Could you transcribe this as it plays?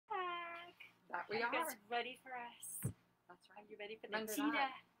We you are. guys ready for us? That's right. Are you ready for the Monday cheetah?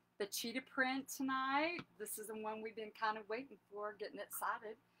 night. The cheetah print tonight. This is the one we've been kind of waiting for, getting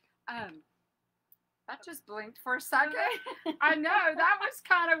excited. That just blinked for a second. I know, that was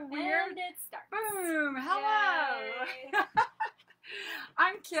kind of weird. And it starts. Boom! Hello!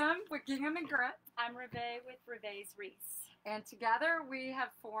 I'm Kim with Gingham and Grit. I'm Reve with Reve's Wreath. And together we have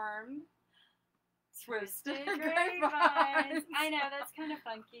formed Twisted Grapevines. I know, that's kind of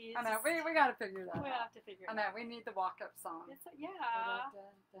funky. I know, we got to figure that out. We have to figure it out. I know, we need the walk-up song. Yeah.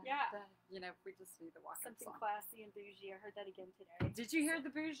 You know, we just need the walk-up Something song. classy and bougie. I heard that again today. Did you hear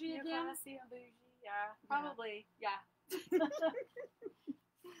the bougie again? Classy and bougie. Yeah, probably. Yeah.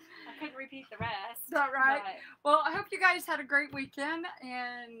 I couldn't repeat the rest. Is that right? But Well, I hope you guys had a great weekend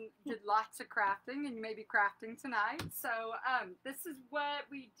and did lots of crafting, and you may be crafting tonight. So this is what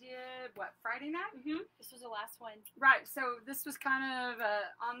we did, Friday night? This was the last one. Right, so this was kind of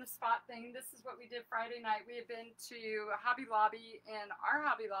a on-the-spot thing. This is what we did Friday night. We had been to Hobby Lobby, and our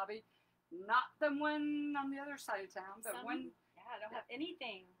Hobby Lobby, not the one on the other side of town, but one... I don't have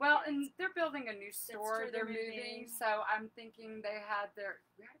anything. Well, and they're building a new store. True, They're moving, so I'm thinking they had their...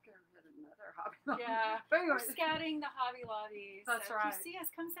 We had to go get another Hobby Lobby. Yeah. But We're anyways, scouting the Hobby Lobbies. That's so right. If you see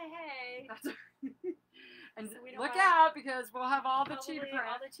us, come say hey. That's right. And So we don't look have- out, because we'll have all the cheetah Probably print.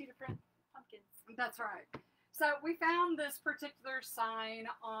 all the cheetah print pumpkins. That's right. So we found this particular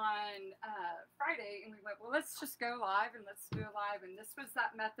sign on Friday, and we went, well, let's just go live, and let's do it live. And this was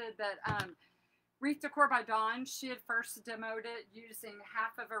that method that... Wreath Decor by Dawn, she had first demoed it using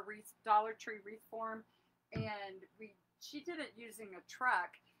half of a Dollar Tree wreath form, and she did it using a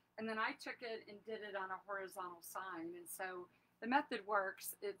truck, and then I took it and did it on a horizontal sign. And so the method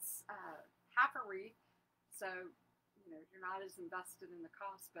works. It's half a wreath, so you know you're not as invested in the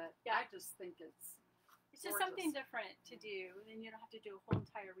cost, but I just think it's just something different to do, and you don't have to do a whole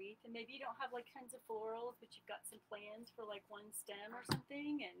entire wreath. And maybe you don't have like tons of florals, but you've got some plans for like one stem or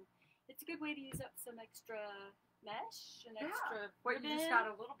something, and it's a good way to use up some extra mesh and extra ribbon. You just got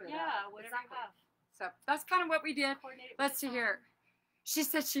a little bit of whatever you have. So that's kind of what we did. Coordinate it with Let's the see here. sign. She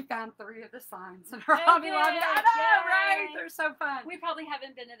said she found 3 of the signs in her Hobby Lobby. I know, right? They're so fun. We probably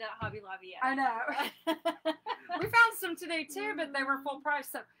haven't been to that Hobby Lobby yet. I know. We found some today too, but they were full price.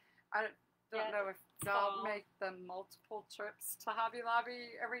 So I don't know if y'all make the multiple trips to Hobby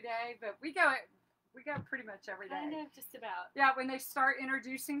Lobby every day, but we go pretty much every day. Kind of, just about. Yeah, when they start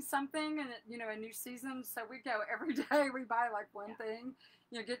introducing something and a new season, so we go every day. We buy like one thing.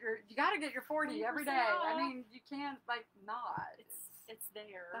 You got to get your 40 every day. I mean, you can't not. It's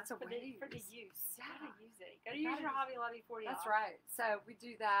there. That's a for waste. the use. Yeah. You gotta use it. You gotta use your Hobby Lobby 40 That's off. right. So we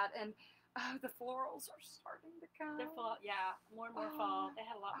do that, and the florals are starting to come. They're fall. Yeah, more and more fall. They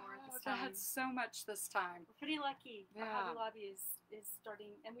had a lot more this They time. had so much this time. We're pretty lucky. Yeah. Our Hobby Lobby is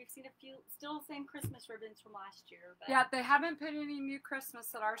starting, and we've seen a few, still the same Christmas ribbons from last year. But yeah, they haven't put any new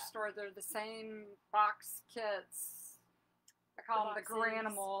Christmas at our store. They're the same box kits. I call them the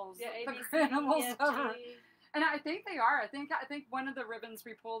Granimals. Yeah, the ABC, Granimals over. EFG. And I think they are. I think one of the ribbons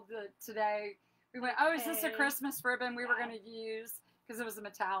we pulled today, we went, oh, is this a Christmas ribbon we were going to use? Because it was a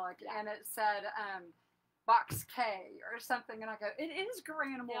metallic, and it said box K or something. And I go, it is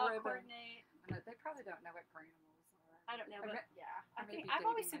Granimal ribbon. I know, they probably don't know what Granimals are. I don't know, but maybe I've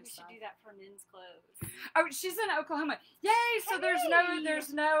always said we myself. should do that for men's clothes. Oh, she's in Oklahoma. Yay! So there's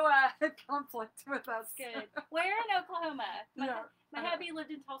no conflict with us. Good. Where in Oklahoma? My Yeah. hubby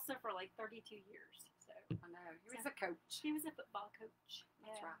lived in Tulsa for like 32 years. So I know. He was a coach. He was a football coach.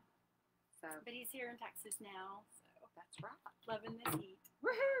 That's right. So, but he's here in Texas now. So that's right. Loving the heat.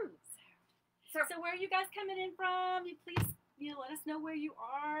 Woohoo! So where are you guys coming in from? You please let us know where you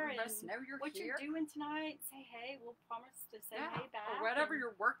are. Let us know you're what here. you're doing tonight. Say hey. We'll promise to say hey back. Or whatever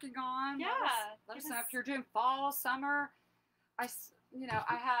you're working on. Yeah. Let us know if you're doing fall, summer. I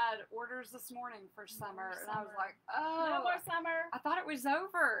had orders this morning for summer, and I was like, oh. No more summer. I thought it was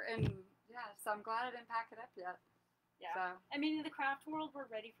over, and so I'm glad I didn't pack it up yet. Yeah. So. I mean, in the craft world, we're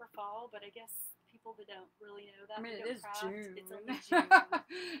ready for fall, but I guess people that don't really know that. I mean, it is craft, June. It's only June.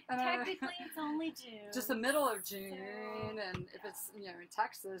 Technically, it's only June. Just the middle of June, so, and if it's in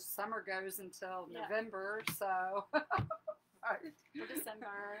Texas, summer goes until November. So. Right.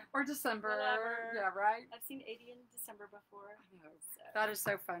 Or December. Whatever. Yeah, right? I've seen 80 in December before. I know. So. That is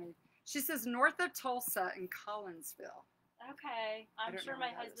so funny. She says north of Tulsa in Collinsville. Okay. I'm sure my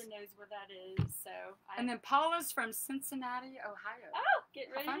husband knows where that is. So. And then Paula's from Cincinnati, Ohio. Oh, get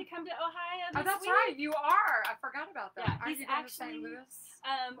ready to come to Ohio this that's week. right. You are. I forgot about that. Yeah, Aren't you going to St. Louis?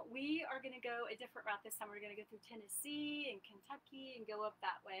 We are going to go a different route this time. We're going to go through Tennessee and Kentucky and go up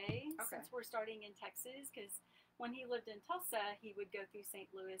that way. Okay. Since we're starting in Texas, because when he lived in Tulsa, he would go through St.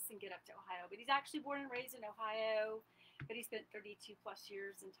 Louis and get up to Ohio. But he's actually born and raised in Ohio, but he spent 32 plus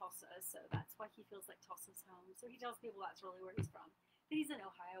years in Tulsa, so that's why he feels like Tulsa's home. So he tells people that's really where he's from. But he's an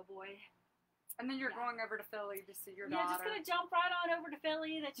Ohio boy. And then you're going over to Philly to see your Yeah, daughter. just going to jump right on over to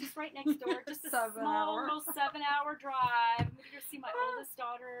Philly. That's just right next door. Just a 7 small hour. little 7-hour drive. I'm going to go see my oldest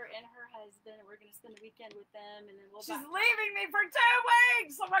daughter and her husband, and we're going to spend the weekend with them, and then we'll She's back. leaving me for 2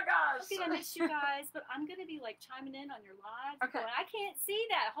 weeks. Oh my gosh. I'm going to miss you guys, but I'm going to be like chiming in on your lives. Okay. Going, I can't see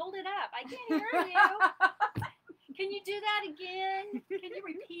that. Hold it up. I can't hear you. Can you do that again? Can you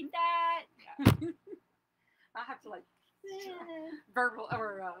repeat that? I have to like verbal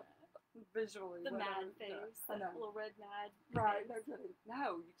or visually. The whatever. mad face. I The know. little red mad Right. face. No kidding. No,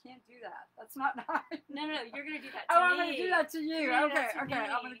 you can't do that. That's not nice. No, you're going to do that to Oh, me. I'm going to do that to you. You're gonna do Okay, that to okay. I'm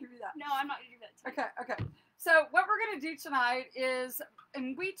me. going to give you that. No, I'm not going to do that to you. Okay. So what we're going to do tonight is,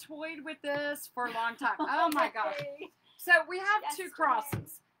 and we toyed with this for a long time. Oh my gosh. Okay. So we have two Yesterday.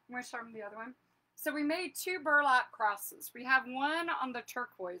 crosses. I'm going to show them the other one. So we made 2 burlap crosses. We have one on the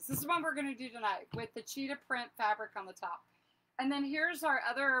turquoise. This is what we're going to do tonight with the cheetah print fabric on the top. And then here's our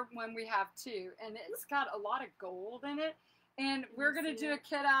other one we have too. And it's got a lot of gold in it. And we're going to do a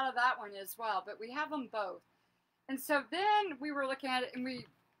kit out of that one as well. But we have them both. And so then we were looking at it, and we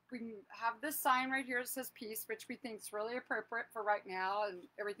have this sign right here that says peace, which we think is really appropriate for right now and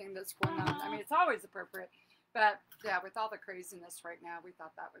everything that's going on. I mean, it's always appropriate. But yeah, with all the craziness right now, we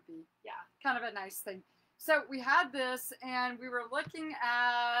thought that would be kind of a nice thing. So we had this, and we were looking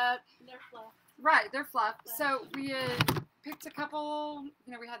at... They're fluff. Right, they're fluff. So we had picked a couple,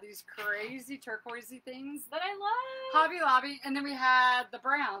 we had these crazy turquoisey things. But I love Hobby Lobby, and then we had the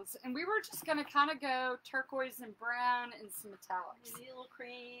browns. And we were just going to kind of go turquoise and brown and some metallics. maybe a little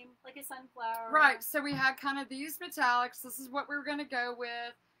cream, like a sunflower. Right, so we had kind of these metallics. This is what we were going to go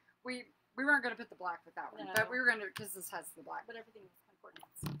with. We weren't going to put the black with that one, No. but we were going to, because this has the black. But everything was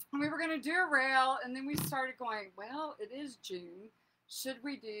concordance. And we were going to do a rail, and then we started going, well, it is June. Should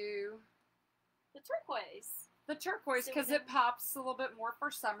we do The turquoise. the turquoise, So because we it pops a little bit more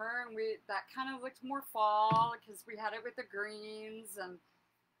for summer, and that kind of looked more fall because we had it with the greens, and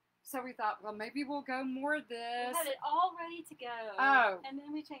so we thought, well, maybe we'll go more of We this. had it all ready to go. Oh. And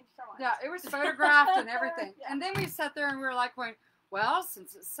then we changed our mind. Yeah, it was photographed and everything. Yeah. And then we sat there and we were like going, well,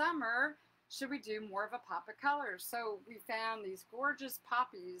 since it's summer, should we do more of a pop of colors? So we found these gorgeous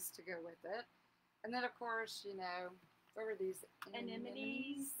poppies to go with it. And then, of course, what were these?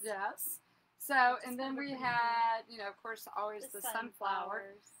 Anemones. Yes. So, Which and is then we wonderful. had, of course, always the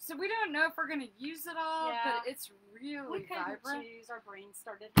sunflower. So we don't know if we're going to use it all, Yeah. but it's really We couldn't vibrant. choose. Our brains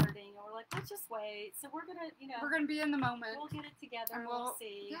started hurting, and we're like, let's just wait. So we're gonna, We're going to be in the moment. we'll get it together. and And we'll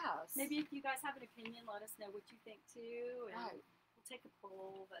see. Yes. Maybe if you guys have an opinion, let us know what you think too, and Right. we'll take a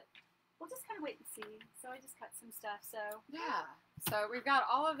poll. But we'll just kind of wait and see. So I just cut some stuff. So Yeah. So we've got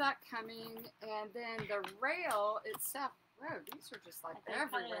all of that coming, and then the rail itself. Whoa, these are just like they kind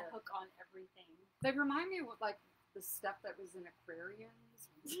everywhere. of hook on everything. They remind me of like the stuff that was in aquariums.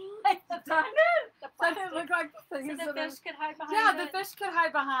 Like the Doesn't it? the Doesn't it plastic. look like the So things the that are? fish could hide behind Yeah, it. the fish could hide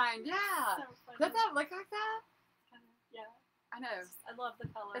behind. Yeah. So funny. Doesn't that look like that? Yeah. I know. I love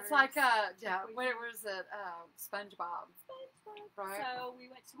the colors. It's like Yeah. what was it? SpongeBob. Right. So we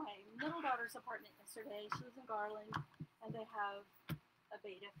went to my middle daughter's apartment yesterday. She lives in Garland, and they have a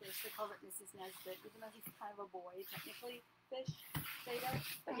beta fish. They call it Mrs. Nesbit, even though he's kind of a boy, technically fish beta.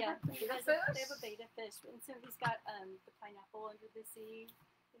 But yeah, Beta they have fish? a beta fish, and so he's got the pineapple under the sea.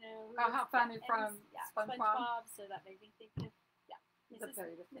 Oh, how funny and from SpongeBob. So that made me think of The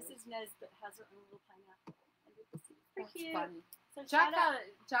beta fish. Mrs. Nesbit has her own little pineapple under the sea. That's Pretty cute. funny. So Jack shout out.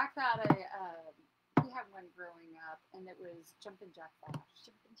 had a he had one growing up, and it was Jumpin' Jack Flash.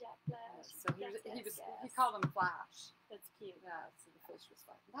 Jumpin' Jack Flash. So he Yes. called him Flash. That's cute. Yeah, so the fish was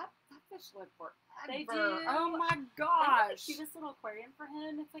fun. That fish lived forever. They do. Oh my They have the gosh. cutest little aquarium for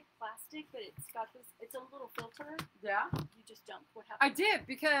him. It's like plastic, but it's got this. It's a little filter. Yeah. You just dump what I happens. did,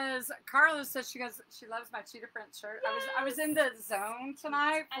 because Carla says she loves my cheetah print shirt. I was in the zone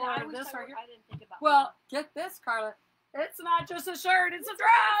tonight And I for wish this right here. I didn't think about. Well, get this, Carla. It's not just a shirt; it's a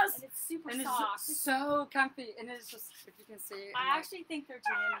dress. and it's super And soft. it's so comfy, and it's just, if you can see. I actually think they're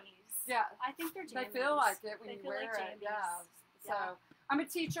jammies. Yeah. I think they're jammies. They feel like it when They you feel wear like it. jammies. Yeah. So Yeah. I'm a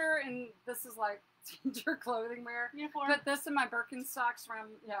teacher, and this is like teacher clothing wear. Uniform. Put this in my Birkenstocks from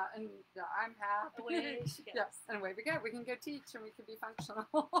and I'm happy. Away she goes. Yes, and away we go. We can go teach, and we can be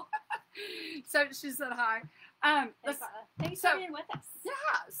functional. So she said hi. Thanks so- for being with us. Yeah,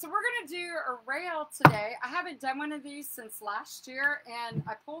 so we're going to do a rail today. I haven't done one of these since last year, and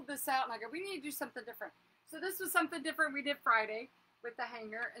I pulled this out, and I go, we need to do something different. So this was something different we did Friday with the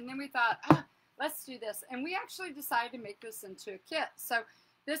hanger, and then we thought, let's do this. And we actually decided to make this into a kit. So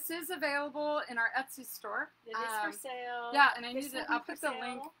this is available in our Etsy store. It is for sale. Yeah, and I This need to. will be I'll for put the sale.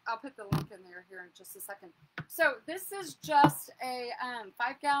 link. I'll put the link in there here in just a second. So this is just a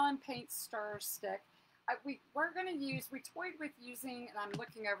 5-gallon paint stir stick. We're gonna use. We toyed with using, and I'm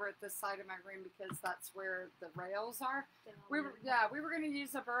looking over at this side of my room because that's where the rails are. We were gonna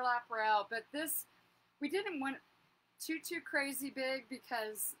use a burlap rail, but this we didn't want too crazy big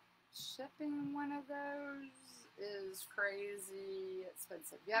because shipping one of those is crazy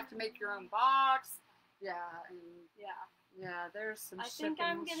expensive. You have to make your own box. Yeah, and yeah, there's some I shipping think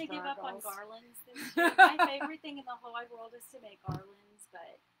I'm gonna give up on struggles. garlands this year. My favorite thing in the whole wide world is to make garlands,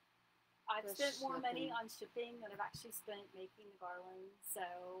 but I've The spent more money shipping. on shipping than I've actually spent making the garlands. So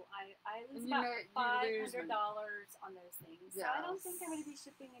I lose And about you lose $500 money. on those things. So I don't Yes. think I'm going to be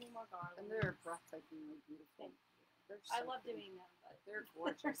shipping any more garlands. And they're breathtakingly beautiful. Thank you. They're I so love pretty. doing them, but They're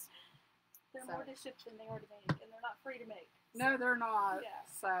gorgeous. they're So. more to ship than they are to make, and they're not free to make. No, they're not. Yeah.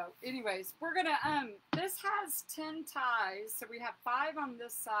 So, anyways, we're gonna this has 10 ties, so we have 5 on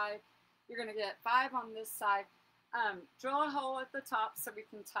this side. You're gonna get 5 on this side. Drill a hole at the top so we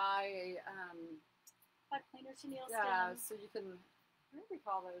can tie a Like planer chenille yeah, stems. so you can what do we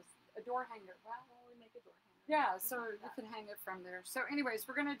call those? A door hanger. Wow. We make a door hanger. Yeah, We so can do you that. can hang it from there. So, anyways,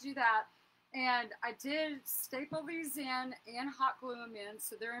 we're gonna do that. And I did staple these in and hot glue them in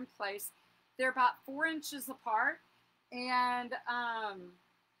so they're in place. They're about 4 inches apart, and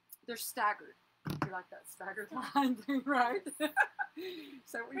they're staggered. You like that staggered line thing, right?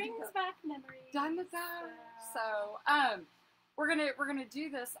 So we do Brings that. back memories. Done with that. So we're gonna do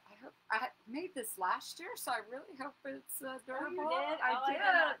this. I hope I made this last year, so I really hope it's durable. Oh, you did? I I did. did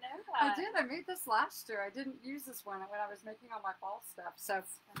not know that. I did. I made this last year. I didn't use this one when I was making all my fall stuff. So,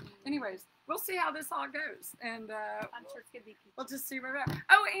 anyways, we'll see how this all goes, and I'm sure it's gonna be peachy. we'll just see where we're at.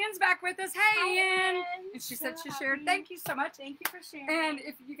 Oh, Anne's back with us. Hey, Hi, Anne. Ann. And she So said she shared. happy. Thank you so much. Thank you for sharing. And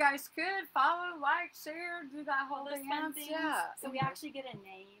if you guys could follow, like, share, do that whole all those thing. fun things. Yeah. So we actually get a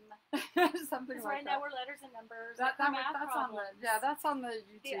name. Something Because like right now that. we're letters and numbers. That's on the that's on the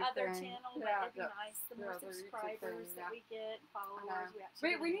YouTube the other thing. channel, Yeah, but it'd be nice. The more the YouTube subscribers thing, that yeah. we get, I followers, know. we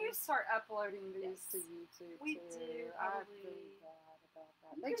actually We get a need name. to start uploading these Yes. to YouTube. We too. do, I probably. feel bad about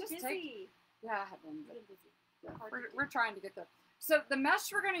that. You've They been just busy. yeah, I have been. You've been busy. Yeah, Hard to do. we're trying to get there. So the mesh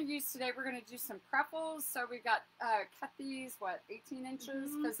we're going to use today, we're going to do some cruffles. So we got cut these 18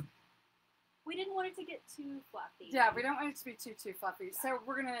 inches Mhm. because We didn't want it to get too fluffy. yeah, we don't want it to be too fluffy. So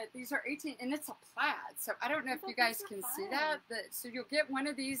we're gonna these are 18 and it's a plaid. So I don't know if thought you guys these were can see fun. that. So you'll get one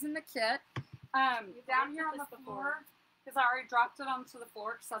of these in the kit. We've Down looked here at on the this floor before. because I already dropped it onto the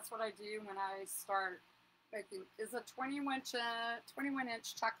floor because that's what I do when I start making is a 21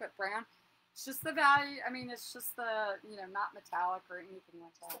 inch chocolate brown. It's just the value. I mean, it's just the not metallic or anything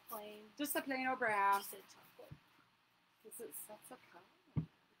like Just that. a plain. Just a plain old brown. Just a chocolate. Because it's such a color. I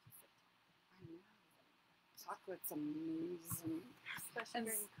know. Chocolate's amazing. Especially And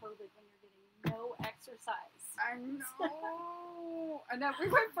during COVID when you're getting no exercise. I know. I know. We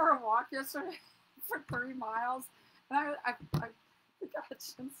went for a walk yesterday for 3 miles, and I think I had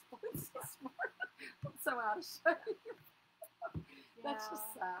shin splints this morning. I'm so out of shape. That's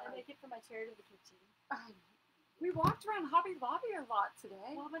just sad. I make it from my chair to the kitchen. We walked around Hobby Lobby a lot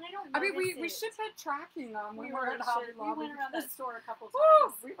today. Well, but I don't. I mean, we notice should it. put tracking on when We we're really at Hobby should. Lobby. We went around that store a couple Woo!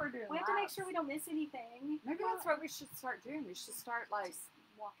 times. We were doing We have to make laps. sure we don't miss anything. Maybe that's what we should start doing. We should start like Just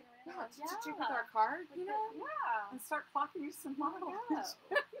walking yeah, around. did you with our card, Like you know, yeah. and start clocking you some miles. No.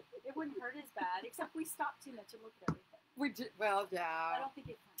 It wouldn't hurt as bad, except we stop too much and look at everything. We did well, I yeah, don't think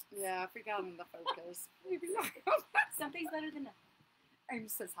it counts. yeah. If we got in the focus, maybe. Something's better than nothing. Amy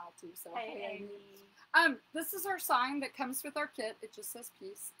says hi too. So Hey, Amy. This is our sign that comes with our kit. It just says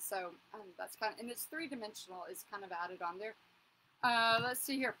peace. So that's kind of, and it's 3-dimensional. It's kind of added on there. Let's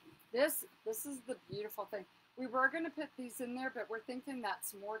see here. This is the beautiful thing. We were going to put these in there, but we're thinking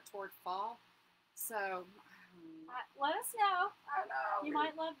that's more toward fall. So Let us know. I know You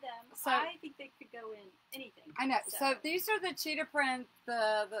might love them. So- I think they could go in anything. I know. So these are the cheetah print.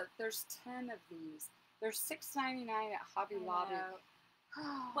 There's 10 of these. They're $6.99 at Hobby I Lobby. know.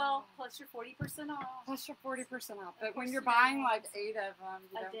 Well, plus your 40% off. Plus you're 40% off. But Of when course you're you buying do. like 8 of them,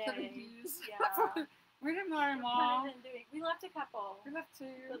 you A know, could have day. used. Yeah. We didn't learn them We're all. kind of doing. We left a couple, We left 2.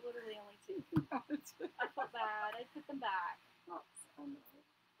 but literally only 2. I felt bad. I put them back.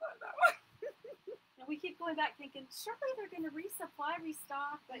 And we keep going back thinking, surely they're going to restock.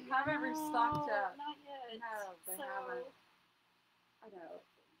 But They haven't no, restocked yet. Not yet. No, they So, haven't. I know.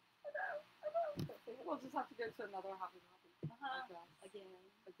 We'll just have to go to another Hobby Lobby. I guess. Again.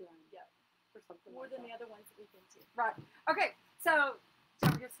 Again. Yeah. For something More like than that. the other ones that we've been to. Right. Okay. So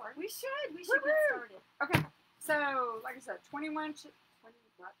Shall we get started? We should get started. Okay, so like I said, 21.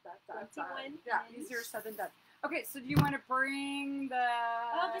 21 Yeah, inch. easier said than done. Okay, so do you want to bring the?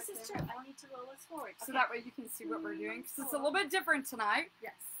 Oh, this is true. I need to roll us forward. So Okay. that way you can see what we're doing, because it's a little bit different tonight.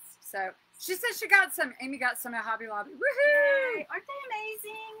 Yes. So she said Amy got some at Hobby Lobby. Yay. Woohoo! Aren't they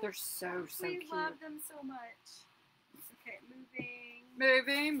amazing? They're so we cute. love them so much. Okay,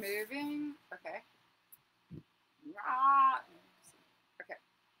 moving. Moving. Okay. Ah. Okay.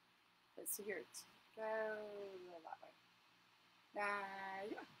 Let's see here. Go that way. Yeah.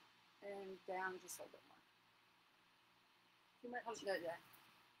 And down just a little bit more. Too much. Yeah.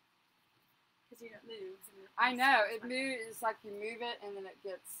 Because it moves. And I know. It moves. It's like you move it and then it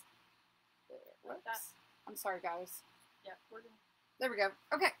gets there. Like that. Whoops. I'm sorry, guys. Yeah, we're going. There we go.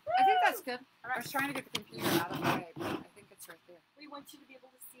 Okay. I think that's good. All right. I was trying to get the computer out of the way, but I think it's right there. We want you to be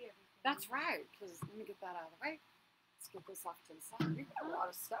able to see everything. That's right. Because let me get that out of the way. Let's get this off to the side. We've got a lot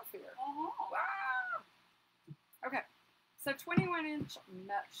of stuff here. Wow. Okay. So 21-inch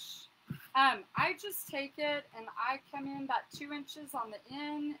mesh. I just take it and I come in about 2 inches on the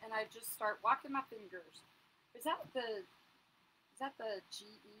end and I just start walking my fingers. Is that the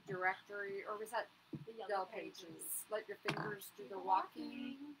GE directory or was that the Yellow Pages? Let your fingers do the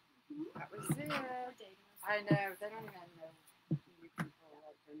walking. That was it. I know. They don't even know. You people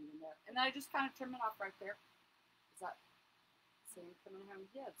don't even know. And then I just kind of trim it off right there. Is that Sam coming home?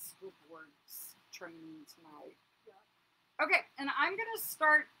 Yeah, it's school board's training tonight. Yeah. Okay, and I'm going to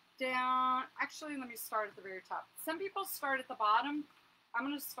start down. Actually, let me start at the very top. Some people start at the bottom. I'm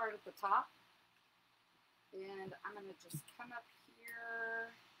going to start at the top. And I'm going to just come up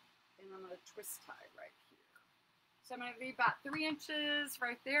here. And I'm going to twist tie right here. So I'm going to leave about 3 inches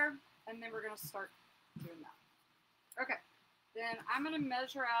right there. And then we're going to start doing that. Okay. Then I'm going to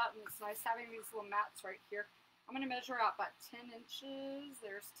measure out. And it's nice having these little mats right here. I'm going to measure out about 10 inches.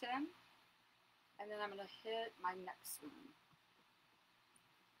 There's 10. And then I'm going to hit my next one.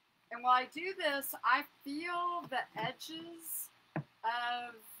 And while I do this, I feel the edges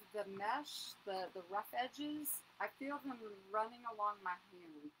of the mesh, the rough edges, I feel them running along my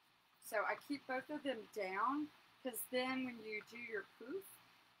hand. So I keep both of them down, because then when you do your poof,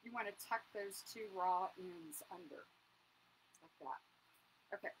 you want to tuck those 2 raw ends under, like that.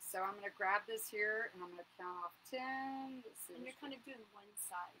 Okay, so I'm going to grab this here, and I'm going to count off 10. And you're kind of doing one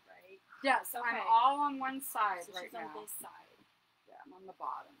side, right? Yes, okay. I'm all on one side so right she's now. on this side. Yeah, I'm on the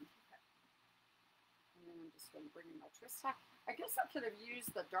bottom. Okay. And then I'm just going to bring in my twist tie. I guess I could have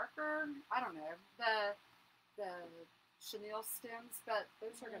used the darker, I don't know, the chenille stems, but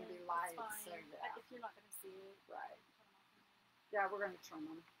those are going to be light. So yeah. If you're not going to see it. Right. Yeah, we're going to trim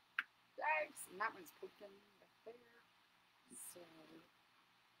them. Thanks. And that one's poking right there. So,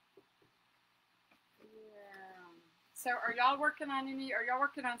 yeah. So are y'all working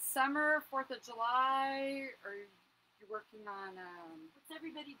on summer, 4th of July? Or are you working on, what's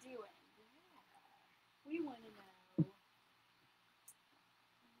everybody doing? Yeah. We want to know.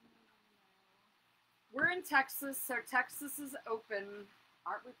 We're in Texas, so Texas is open.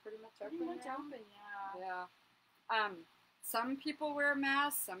 Aren't we pretty much open? Pretty much open, yeah. Yeah. Some people wear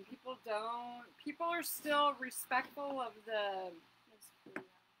masks, some people don't. People are still respectful of the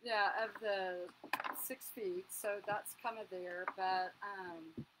 6 feet, so that's kind of there. But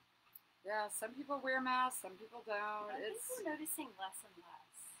yeah, some people wear masks, some people don't. I think we're noticing less and less.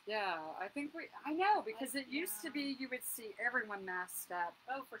 Yeah, I know, because it used to be you would see everyone masked up.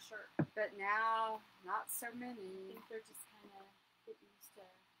 Oh, for sure. But now, not so many. I think they're just kind of getting used to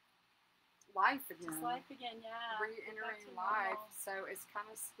life again. Just life again, yeah. Re-entering life. So it's kind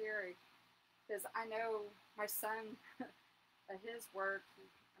of scary. Because I know my son, at his work, with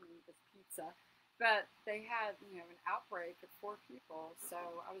pizza, but they had, an outbreak of 4 people. So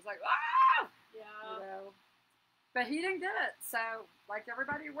I was like, ah! Yeah. But he didn't get it. So, like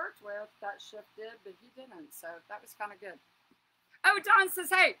everybody he worked with, that shift did, but he didn't. So that was kind of good. Oh, Dawn says,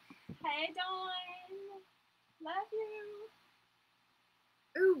 hey. Hey, Dawn. Love you.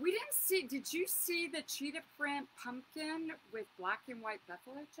 Ooh, we didn't see, did you see the cheetah print pumpkin with black and white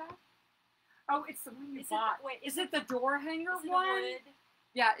buffalo check? Oh, it's the one you bought. Is it the door hanger one?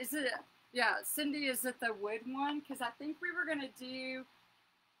 Yeah, Cindy, is it the wood one? Because I think we were going to do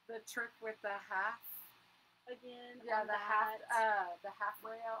the trick with the half. Again, yeah, the half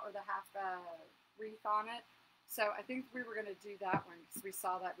rail or the half wreath on it. So I think we were going to do that one because we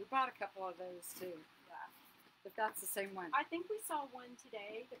saw that. We bought a couple of those too. Yeah, if that's the same one. I think we saw one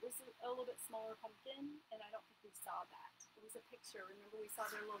today that was a little bit smaller pumpkin, and I don't think we saw that. It was a picture. Remember we saw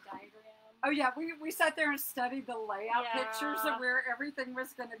their little diagram? Oh yeah, we sat there and studied the layout pictures of where everything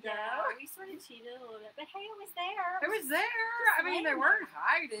was going to go. Yeah, we sort of cheated a little bit, but hey, it was there. It was there. I mean, they weren't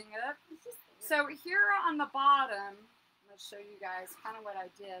hiding it. So here on the bottom, I'm going to show you guys kind of what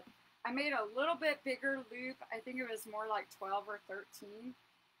I did. I made a little bit bigger loop. I think it was more like 12 or 13.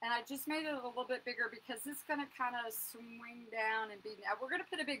 And I just made it a little bit bigger because it's going to kind of swing down and be. Now we're going to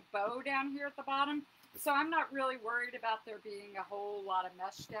put a big bow down here at the bottom. So I'm not really worried about there being a whole lot of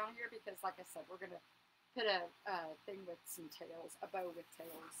mesh down here because, like I said, we're going to put a thing with some tails, a bow with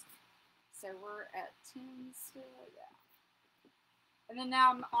tails. So we're at 10 still, yeah. And then now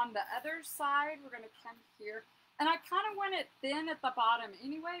I'm on the other side. We're going to come here. And I kind of want it thin at the bottom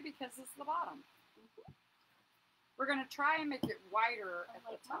anyway because it's the bottom. We're going to try and make it wider at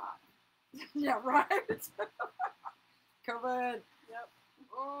the top. Yeah, right? Come on. Yep.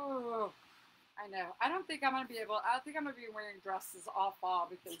 Oh, I know. I don't think I'm going to be able, I think I'm going to be wearing dresses all fall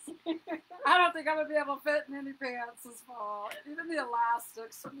because I don't think I'm going to be able to fit in any pants this fall. Even the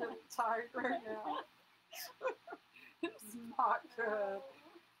elastics are getting tight right now. It's not good.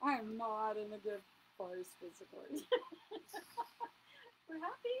 I am not in a good place physically. We're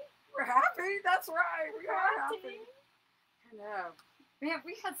happy. We're happy. That's right. We are happy. I know. Man,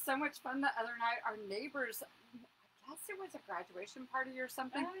 we had so much fun the other night. Our neighbors, I guess it was a graduation party or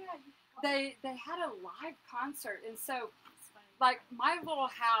something. Oh, yeah. They had a live concert, and so like my little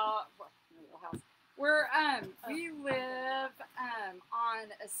house, we're we live on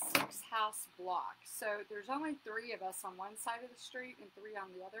a 6-house block. So there's only 3 of us on one side of the street and 3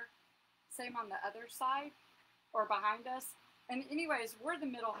 on the other. Same on the other side or behind us. And anyways, we're the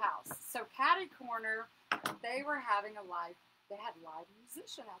middle house. So catty corner, they were having they had live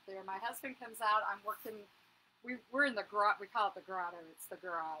musician out there. My husband comes out, I'm working, we're in the garage, we call it the grotto, it's the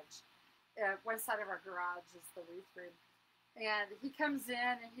garage. One side of our garage is the Wreath room. And he comes in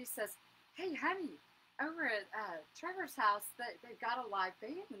and he says, hey honey, over at Trevor's house, they've got a live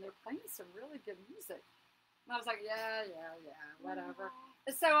band and they're playing some really good music. And I was like, yeah, whatever.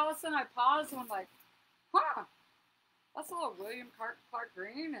 And so all of a sudden I paused and I'm like, huh. That's a little William Clark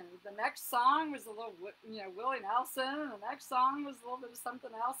Green, and the next song was a little, Willie Nelson, and the next song was a little bit of something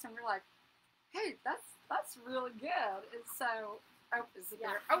else, and we're like, hey, that's really good. And so, is it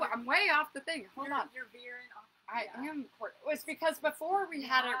there? Oh, I'm way off the thing. Hold on. You're veering off. I am. It's because before we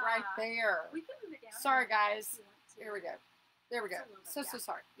had it right there. We can move it down. Sorry, guys. Here we go. There we go. So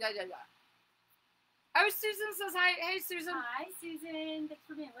sorry. Yeah. Oh, Susan says hi. Hey, Susan. Hi, Susan. Thanks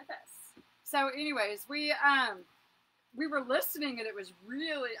for being with us. So, anyways, we were listening and it was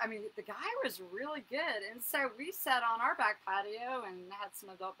really, the guy was really good. And so we sat on our back patio and had some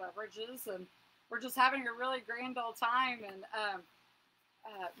adult beverages and we're just having a really grand old time. And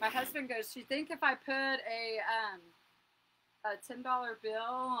my husband goes, do you think if I put a $10 bill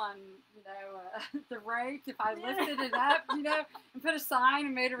on, the rake, if I lifted it up, and put a sign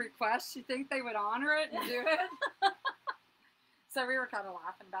and made a request, you think they would honor it and do it? So we were kind of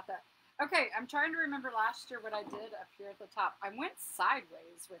laughing about that. Okay, I'm trying to remember last year what I did up here at the top. I went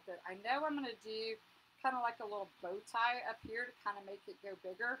sideways with it. I know I'm going to do kind of like a little bow tie up here to kind of make it go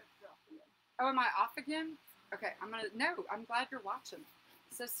bigger. Oh, am I off again? Okay, I'm glad you're watching.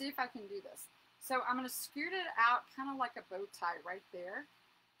 So see if I can do this. So I'm going to scoot it out kind of like a bow tie right there.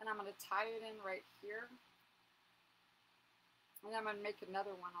 And I'm going to tie it in right here. And I'm going to make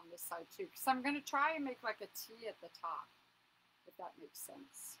another one on this side too. Because I'm going to try and make like a T at the top, if that makes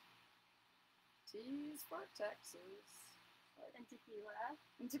sense. T's for Texas. And tequila.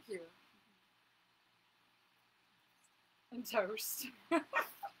 And tequila. And toast.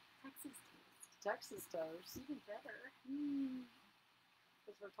 Texas toast. Texas toast. Even better.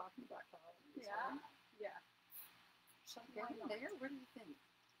 Because we're talking about calories. Yeah. Right? Yeah. Should I go in there? What do you think?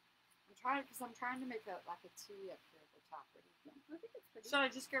 I'm trying to make like a T up here at the top. What do you think? I think it's pretty. Should I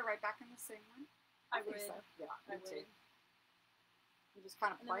just go right back in the same one? I think would. So. Yeah, I me would. too. I'm just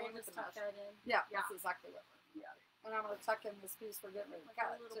kind of And then playing we'll with just the tuck mesh. that in. Yeah, Yeah. that's exactly what we're doing. And I'm going to tuck in this piece we're getting ready to Like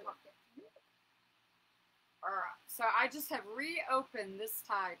cut a little too. pocket. All right, so I just have reopened this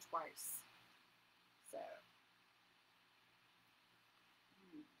tie twice. So, I'm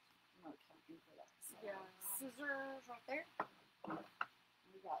going to count in for that. So, Yeah. Scissors right there.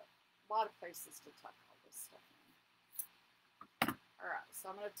 We got a lot of places to tuck all this stuff in. All right, so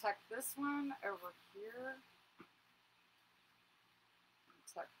I'm going to tuck this one over here.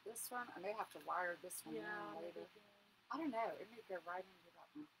 Tuck this one. I may have to wire this one in later. I don't know. It may go right into that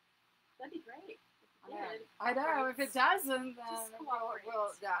one. That'd be great. I know. If it doesn't, then Just cooperate.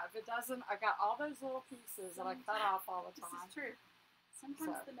 If it doesn't, I got all those little pieces that I cut off all the time. This is true.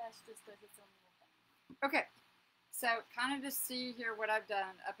 Sometimes the mesh just does its own little thing. Okay. So kind of to see here what I've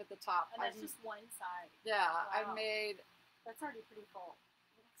done up at the top. And that's just one side. Yeah, Wow. I've made. That's already pretty full.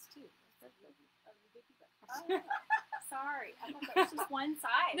 That's two. Oh, sorry, I thought that was just one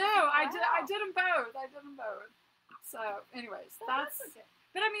side. No, wow. I did them both. I did them both. So, anyways, that's. Okay.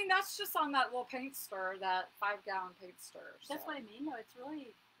 But I mean, that's just on that little paint stir, that 5-gallon paint stir. So. That's what I mean. No, it's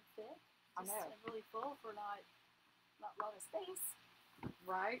really thick. I know. And really full for not a lot of space.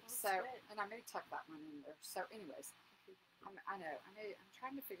 Right. That's So, good. and I may tuck that one in there. So, anyways, I know. I'm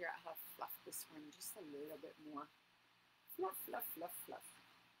trying to figure out how to fluff this one just a little bit more. Fluff, fluff, fluff, fluff.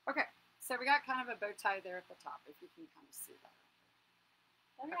 Okay. So we got kind of a bow tie there at the top, if you can kind of see that.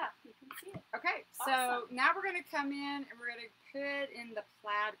 Oh yeah, you can see it. Okay, so now we're going to come in and we're going to put in the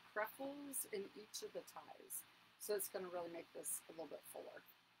plaid cruffles in each of the ties. So it's going to really make this a little bit fuller.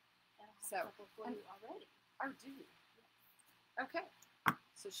 And I have a couple for you already. Oh, do you? Yes. Okay,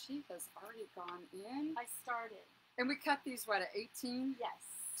 so she has already gone in. I started. And we cut these, what, at 18? Yes.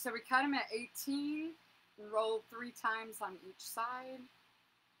 So we cut them at 18 and rolled 3 times on each side.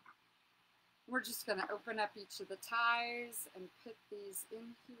 We're just going to open up each of the ties and put these in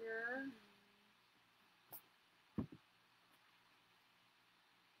here.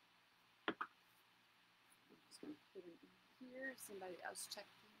 I'm just going to put them in here. Somebody else check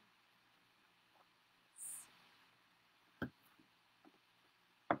them.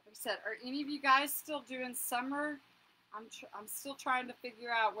 Like I said, are any of you guys still doing summer? I'm still trying to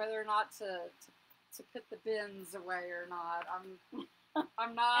figure out whether or not to put the bins away or not.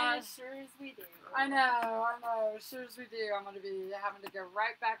 I'm not. And as sure as we do. I know. As sure as we do, I'm going to be having to go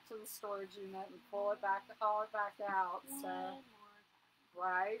right back to the storage unit and pull it back out. One So, more time.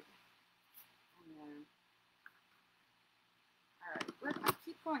 right? I know. All right. I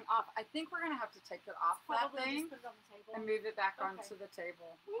keep going off. I think we're going to have to take it off that Probably thing just put it on the table. and move it back Okay. onto the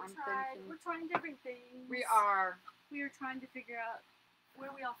table. We're trying different things. We are. We are trying to figure out where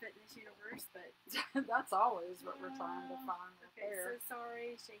we all fit in this universe, but That's always what we're trying to find. okay, There. so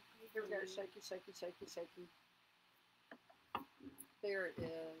sorry, shaky. Here we go. Shaky, shaky, shaky, shaky. There it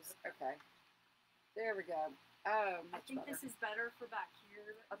is. Okay. There we go. Oh, I much think better. this is better for back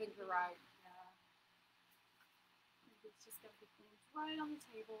here. I think you're right. Yeah. It's just going to be cleaned right on the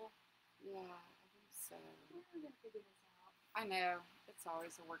table. Yeah, I think so. We're going to figure this out. I know. It's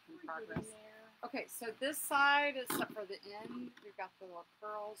always a work in We're progress. getting there. Okay, so this side, except for the end, we've got the little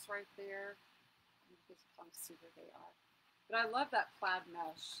curls right there. You can kind of see where they are. But I love that plaid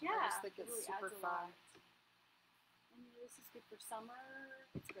mesh. Yeah. I just think it's really super adds a fun. lot. And this is good for summer.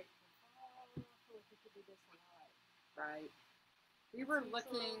 It's great for fall. I feel like we could do this a lot. Right. We were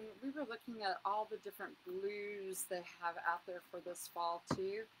looking at all the different blues they have out there for this fall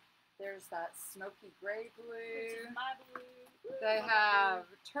too. There's that smoky gray blue. Which is my blue. They have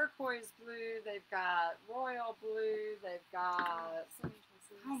turquoise blue. They've got royal blue. They've got, so many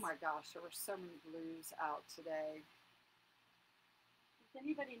choices. oh my gosh, there were so many blues out today. If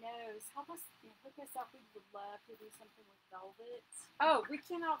anybody knows, help us hook us up. We would love to do something with velvet. Oh, we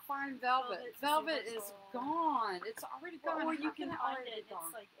cannot find velvet. Velvet is sold. gone. It's already gone. Or How you can find already it. gone?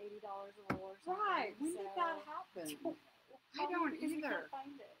 It's like $80 a roll or something. Right. When did that so- happen? I don't because we either. can't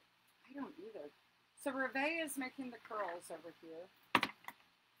find it. I don't either. So Reve is making the curls over here.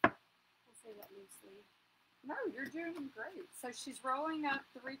 We'll say that loosely. No, you're doing great. So she's rolling up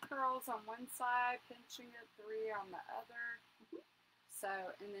 3 curls on one side, pinching it 3 on the other. So,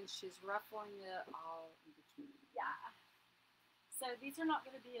 and then she's ruffling it all in between. Yeah. So these are not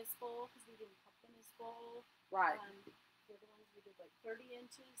going to be as full because we didn't cut them as full. Right. The other ones we did like 30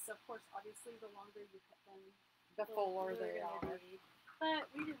 inches. So of course, obviously, the longer you cut them, The fuller they they're are. gonna be. But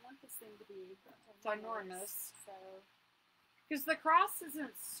we didn't want this thing to be Ginormous. So Because the cross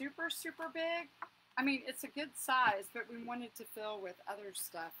isn't super, super big. I mean, it's a good size, but we wanted to fill with other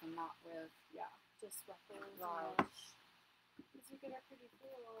stuff and not with, yeah, just ruffles. Right. And these are good, our pretty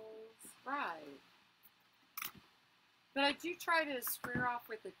florals. right. But I do try to square off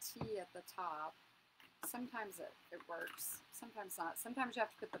with a T at the top. Sometimes it works, sometimes not. Sometimes you have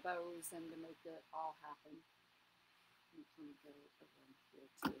to put the bows in to make it all happen. You can go over in here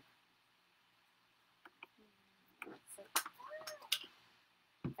too. So,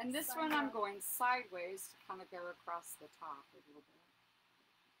 And this one I'm going sideways to kind of go across the top a little bit.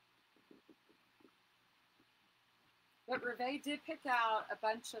 But Reve did pick out a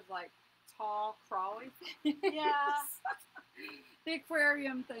bunch of like tall crawly things. yeah. The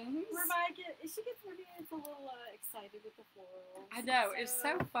aquarium things. She gets a little excited with the florals. I know, it's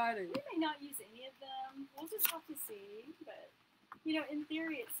so funny. We may not use any of them. We'll just have to see. But, in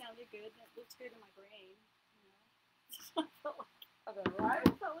theory, it sounded good. And it looks good in my brain. I felt like I know, right?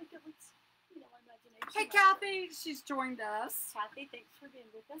 it You know, my imagination. Hey, Kathy, she's joined us. Kathy, thanks for being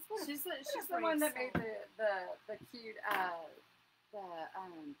with us. She's the one that made the cute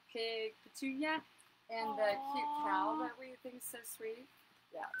pig Petunia and the cute cow that we think is so sweet.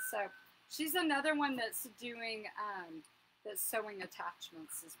 Yeah, so she's another one that's doing that's sewing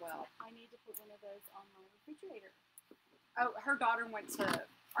attachments as well. I need to put one of those on my refrigerator. Oh, her daughter went to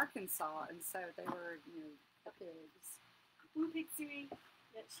Arkansas, and so they were, the pigs. Blue Pixie.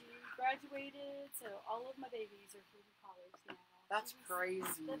 Yeah, she graduated, so all of my babies are through college now. That's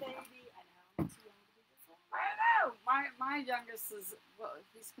crazy. The baby, I know. I'm too young to be this old. I know. My youngest is, well,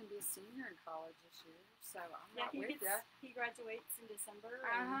 he's going to be a senior in college this year, so I'm not with you. He graduates in December.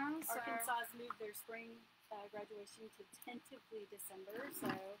 So Arkansas moved their spring graduation to tentatively December,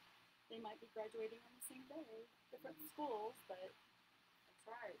 so they might be graduating on the same day. Different schools, but that's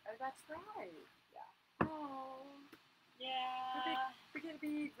right. Oh, that's right. Yeah. Oh, yeah. We're going to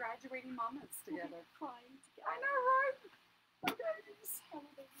be graduating moments together. Crying together. I know, right? Oh, babies.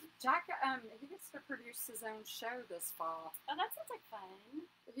 Jack, he gets to produce his own show this fall. Oh, that sounds like fun.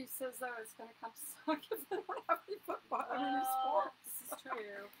 He says, though, it's going to come suck if they don't have any football, any sports. This is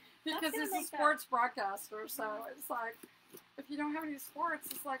true. Because he's a sports broadcaster, so it's like, if you don't have any sports,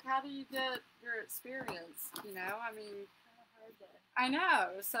 it's like, how do you get your experience? You know, I mean, I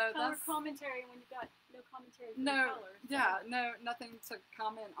know. So color that's commentary when you've got no commentary. For color, so. Yeah, nothing to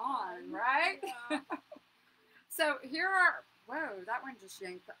comment on, right? Yeah. So here are. Whoa, that one just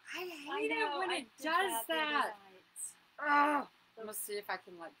yanked. I hate it when it does that. Oh, I'm gonna see if I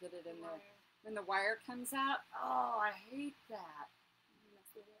can like get it in there when the wire comes out. Oh, I hate that.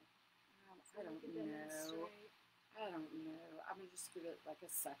 I don't know. I'm gonna just give it like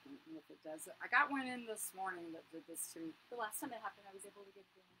a second, and if it does it, I got one in this morning that did this too. The last time it happened, I was able to get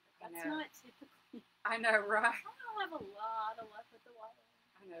it in. That's not typically. I know, right? I don't have a lot of luck with the wire.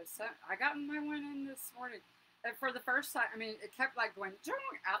 I know. So I got my one in this morning, and for the first time, I mean, it kept like going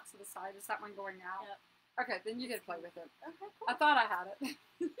out to the side. Is that one going out? Yep. Okay, then you get to play with it. Okay, cool. I thought I had it.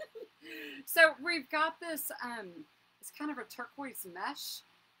 So we've got this. It's kind of a turquoise mesh.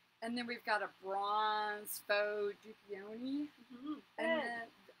 And then we've got a bronze faux dupioni. Mm-hmm. And then,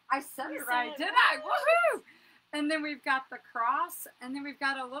 I said it right, didn't I? Woohoo! And then we've got the cross, and then we've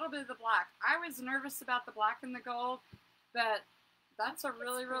got a little bit of the black. I was nervous about the black and the gold, but that's a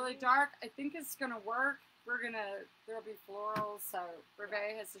really, really dark. I think it's going to work. There'll be florals, so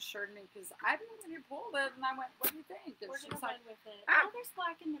Reve has assured me, because I didn't when you pulled it, and I went, what do you think? We're going to run with it. Ah! Well, there's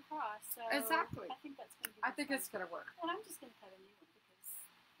black in the cross, so exactly. I think that's going to be I think it's going to work. And I'm just going to cut a new one.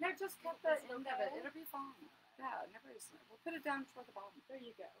 No, just cut the end of it. It'll be fine. Yeah, we'll put it down toward the bottom. There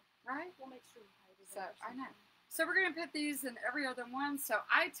you go. Right? We'll make sure we hide it. So, I know. So we're going to put these in every other one. So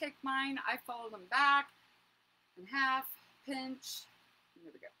I take mine, I fold them back in half, pinch, and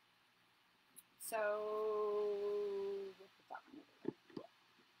there we go. So, we'll put that one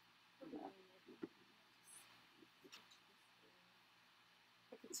over there.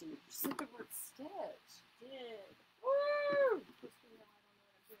 Look at you. You said the word stitch. Did. Woo!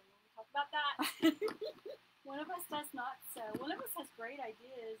 About that. One of us does not sew. One of us has great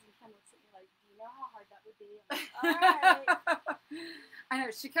ideas and kind of looks at me like, do you know how hard that would be? I'm like, all right. I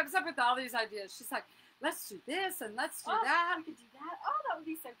know. She comes up with all these ideas. She's like, let's do this and let's do that. We could do that. Oh, that would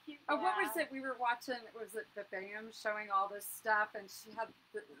be so cute. Oh, what was it? We were watching, was it the BAM showing all this stuff, and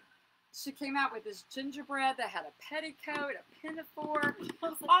she came out with this gingerbread that had a petticoat, a pinafore,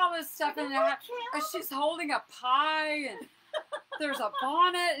 all this stuff in it. And she's holding a pie, and there's a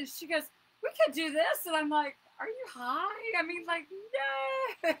bonnet, and she goes, we could do this. And I'm like, are you high? I mean, like,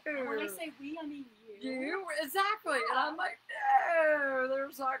 no. When I say we, I mean you. You? Exactly. And I'm like, no,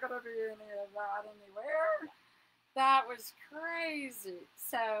 there's not going to be any of that anywhere. That was crazy.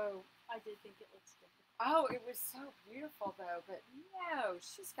 So I did think it looks difficult. Oh, it was so beautiful, though. But no,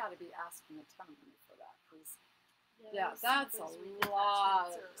 she's got to be asking a ton of money for that. Cause, yeah, that's a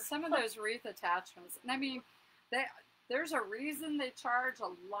lot. Some of those wreath attachments. And I mean, there's a reason they charge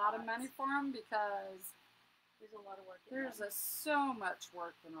a lot of money for them, because there's a lot of work. There's so much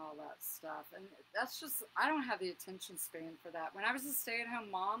work and all that stuff. And that's just, I don't have the attention span for that. When I was a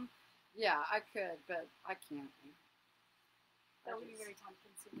stay-at-home mom, yeah, I could, but I can't. That would be very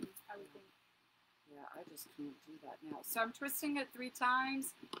time-consuming, I would think. Yeah, I just can't do that now. So I'm twisting it 3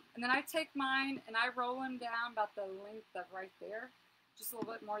 times, and then I take mine and I roll them down about the length of right there. Just a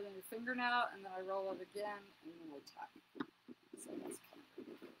little bit more than your fingernail, and then I roll it again, and then I tap. So that's kind of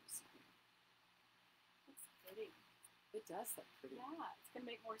pretty. That's pretty. It does look pretty. Yeah, it's going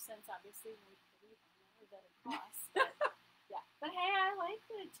to make more sense, obviously, when we put the wreath on there, that across. But, yeah. But hey, I like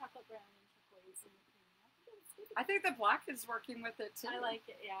the chocolate brown and turquoise and the cream. I think the black is working with it, too. I like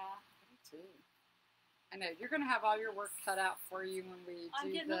it, yeah. too. I know you're gonna have all your work cut out for you when we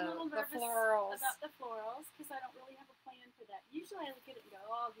I'm do getting a little the nervous florals. about the florals because I don't really have a plan for that. Usually I look at it and go,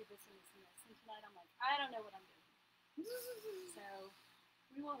 oh, I'll do this and this and this. And tonight I'm like, I don't know what I'm doing. So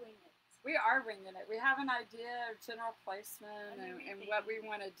we will wing it. We are winging it. We have an idea of general placement and what we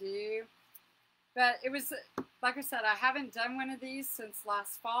want to do. But it was, like I said, I haven't done one of these since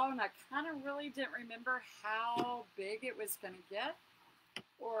last fall, and I kind of really didn't remember how big it was going to get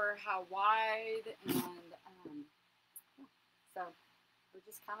or how wide. And so we're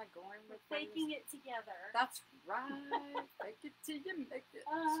just kind of going with faking it together. That's right. Fake it till you make it.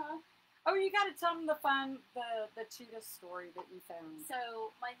 Oh, you got to tell them the cheetah story that you found.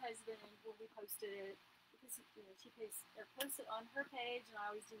 So my husband, when we posted it, because she posts it on her page, and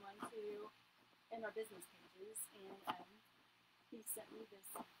I always do mine too, in our business pages. And he sent me this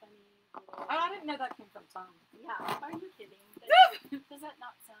funny little. Oh, I didn't know that came from Tom. Yeah, are you kidding? Does that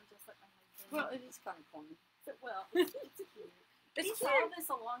not sound just like my husband? Well, it is kind of funny. So, it's cute. He saw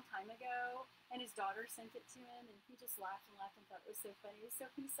this a long time ago, and his daughter sent it to him, and he just laughed and laughed and thought it was so funny. So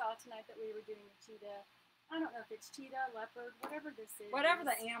he saw tonight that we were doing a cheetah. I don't know if it's cheetah, leopard, whatever this is. Whatever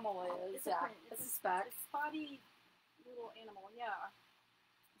the animal is, it's it's a speck. It's a spotty little animal, yeah.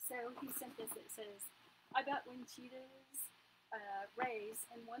 So he sent this that says, I bet when cheetahs race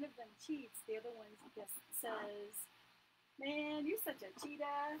and one of them cheats, the other one just says, man, you're such a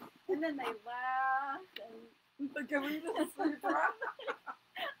cheetah. And then they laugh and they go eat a zebra.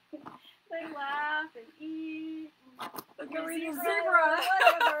 They laugh and eat. They go eat a zebra.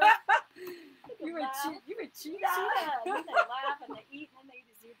 You a cheetah. And then they laugh and they eat and then they eat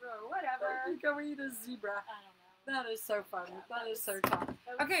a zebra or whatever. You go eat a zebra. I don't know. That is so funny. Yeah, that is so fun.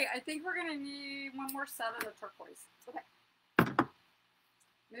 Okay, I think we're going to need one more set of the turquoise. Okay.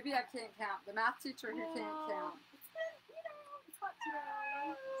 Maybe I can't count. The math teacher who can't count. It's been, it's hot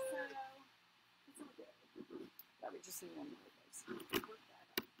today, so it's all good. Yeah, we just need one more of those. Work that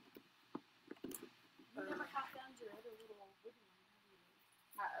out. You never half found your other little woodland,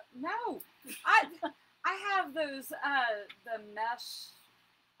 have you? No. I have those, the mesh.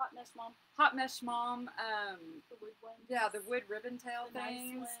 Hot mesh mom. The wood ones. Yeah, the wood ribbon tail the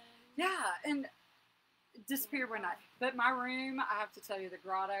things. Nice yeah, and disappeared one night. But my room, I have to tell you, the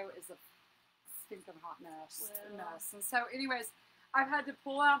grotto is a stinking hot mess. And so, anyways, I've had to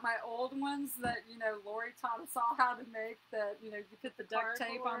pull out my old ones that, Lori taught us all how to make, that, you put the duct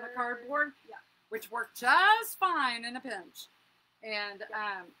tape on the cardboard, which worked just fine in a pinch. And,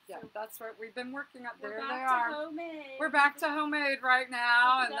 that's what we've been working up. There they are. Homemade. We're back to homemade right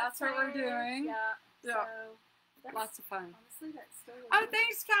now, and that's what we're doing. Yeah. So lots of fun. Honestly, that's so Oh,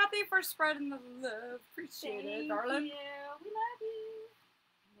 thanks, Kathy, for spreading the love. Appreciate it, darling. Thank you. We love you.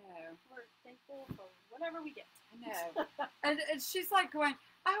 No. We're thankful for whatever we get. I know. and she's like going,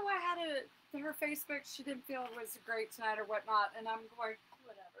 oh, I had her Facebook, she didn't feel it was great tonight or whatnot. And I'm going,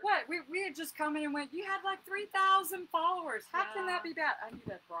 whatever. What? We had just come in and went, you had like 3,000 followers. How can that be bad? I need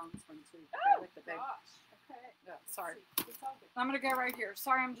that bronze one too. Oh, like the big. gosh. Okay. Yeah, sorry. It's all good. I'm going to go right here.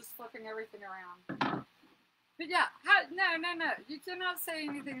 Sorry, I'm just flipping everything around. But yeah, no. You cannot say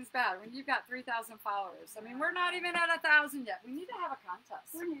anything's bad when you've got 3,000 followers. I mean, we're not even at 1,000 yet. We need to have a contest.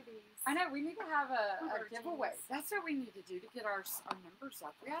 We're newbies. I know. We need to have a giveaway. That's what we need to do to get our numbers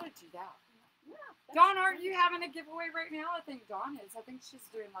up. We ought to do that. Yeah. Dawn, aren't you having a giveaway right now? I think Dawn is. I think she's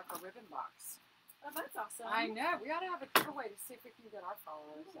doing like a ribbon box. Oh, that's awesome. I know. We ought to have a giveaway to see if we can get our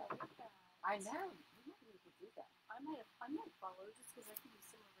followers up. I know. We might need to do that. I might follow just because I can use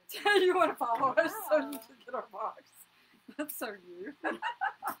some of it. You want to follow us so you can get our box. That's so you.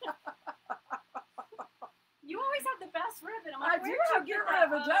 You always have the best ribbon. I'm I like, do where'd have you your get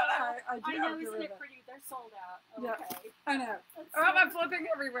that? ribbon, don't I? I do I know, have your isn't ribbon. it pretty? They're sold out. Oh, Yeah. okay. I know. I'm flipping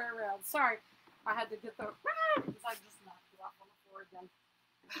everywhere around. Sorry. I had to get the... Because I just knocked it off on the floor again.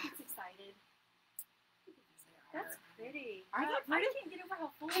 It's excited. That's pretty. Aren't they pretty? I can't get over how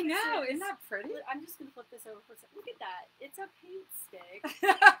full I this know. is. Isn't that pretty? I'm just going to flip this over for a second. Look at that. It's a paint stick.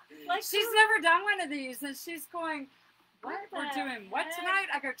 Like she's never done one of these, and she's going, what? We're doing what tonight?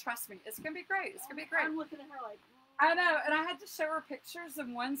 I go, trust me. It's going to be great. It's going to be great. I'm looking at her like... I know, and I had to show her pictures of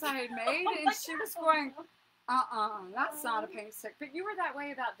ones I had made, and she was going, that's not a paint stick. But you were that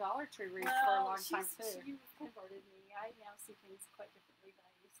way about Dollar Tree wreaths for a long time, too. She converted me. I now see things quite differently than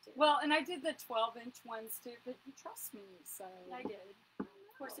I used to. Well, and I did the 12-inch ones, too, but you trust me, so... I did.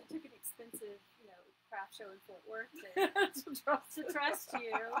 Of course, it took an expensive, craft show in Fort Worth to trust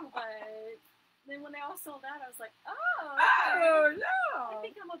you, but then when they all sold out, I was like, oh, yeah. I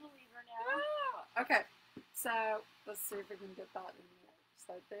think I'm a believer now. Yeah. Okay, so let's see if we can get that in there.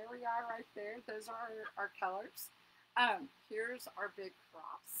 So there we are right there. Those are our colors. Here's our big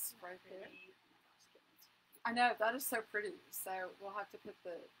cross right there. Pretty. Oh my gosh, goodness. I know, that is so pretty. So we'll have to put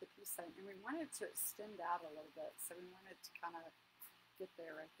the piece in. And we wanted to extend out a little bit. So we wanted to kind of get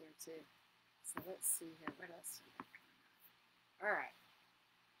there right there too. So let's see here. What else do we got? All right.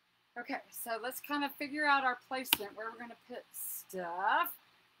 Okay, so let's kind of figure out our placement, where we're going to put stuff.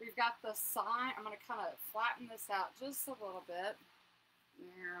 We've got the sign. I'm going to kind of flatten this out just a little bit.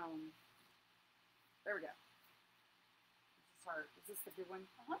 There we go. Sorry, is this the good one?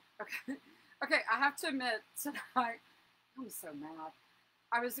 Okay. Okay, I have to admit, tonight, I'm so mad.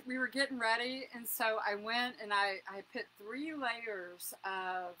 We were getting ready, and so I went and I put 3 layers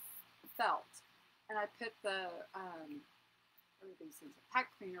of felt. And I put the, what are these things? A pipe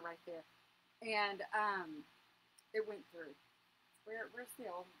cleaner right there. And it went through. Where's the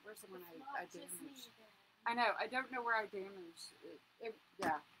one I damaged? I know, I don't know where I damaged it.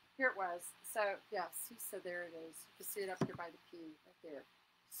 Yeah, here it was. So, yes, so there it is. You can see it up here by the key, right there.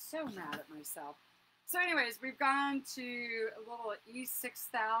 So mad at myself. So anyways, we've gone to a little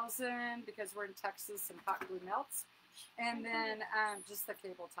E6000 because we're in Texas and hot glue melts. And then just the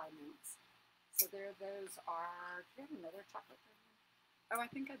cable tie mounts. So there those are. Do you have another chocolate one? Oh, I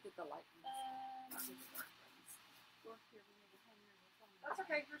think I did the light ones. That's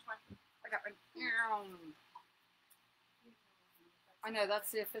okay, here's one. I got one. I know,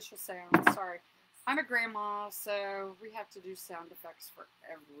 that's the official sound. Sorry. I'm a grandma, so we have to do sound effects for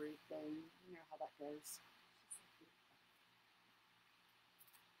everything. You know how that goes.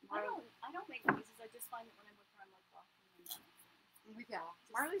 I don't make noises. I just find that when I'm with her, I'm like walking and dancing. Yeah,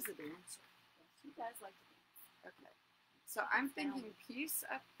 Marley's a dancer. She does like to dance. Okay. So I'm thinking piece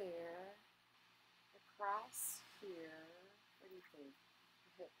up there, across here. What do you think?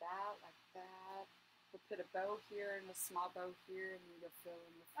 Hit that like that. We'll put a bow here and a small bow here, and then you'll fill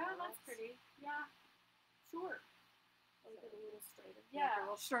in the florals. Oh, that's pretty. Yeah. Sure. Make it a little straighter. Yeah.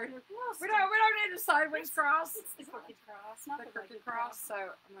 A little straighter. We don't need a sideways cross. It's the crooked cross, not the crooked cross. So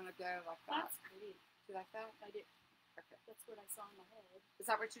I'm gonna go like that. That's pretty. Do you like that? I do. Okay. That's what I saw in my head.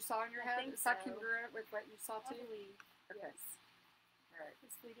 Is that what you saw in your head? Is that congruent with what you saw too? I believe. Okay. Yes. All right.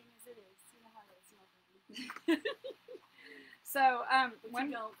 As fleeting as it is, you know how it is, my brain. So but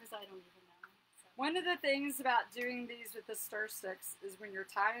you don't, because I don't even know. So. One of the things about doing these with the stir sticks is when you're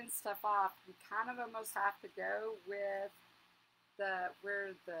tying stuff off, you kind of almost have to go with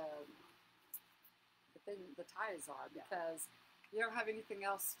where the ties are, because you don't have anything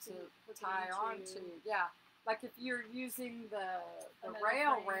else to tie onto. Yeah, like if you're using the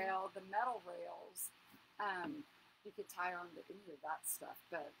rail, the metal rails, you could tie on to any of that stuff,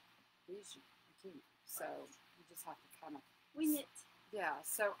 but these you can't. So you just have to kind of wing it. Yeah.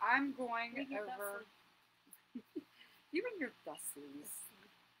 So I'm going over. You and your Thuslies.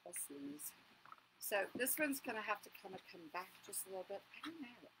 So this one's going to have to kind of come back just a little bit. I don't know.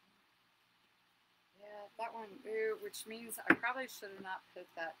 Yeah, that one, ooh, which means I probably should have not put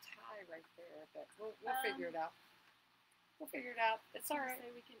that tie right there, but we'll figure it out. We'll figure it out. It's all right. So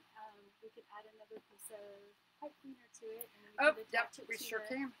we can add another piece of pipe cleaner to it. And we yep, we sure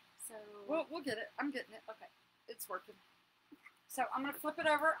can. So we'll get it. I'm getting it. Okay, it's working. So I'm going to flip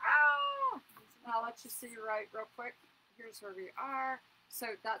it over. Ah! And I'll let you see right real quick. Here's where we are.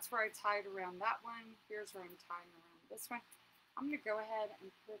 So that's where I tied around that one. Here's where I'm tying around this one. I'm going to go ahead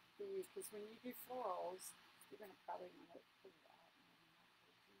and put these, because when you do florals, you're going to probably want to put that.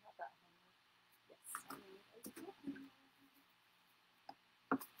 Do you have that one? Yes.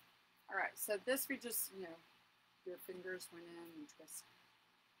 All right. So this we just, your fingers went in and twist.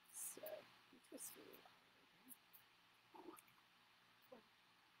 So you twist really well.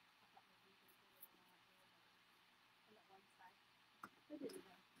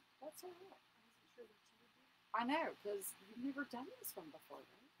 That's all right. I wasn't sure what you would do. I know, because you've never done this one before,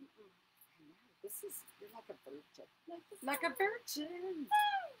 right? I know. You're like a virgin. Like a virgin.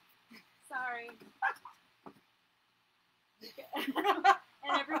 Sorry.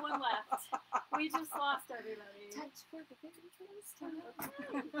 And everyone left. We just lost everybody. Touch for the very first time.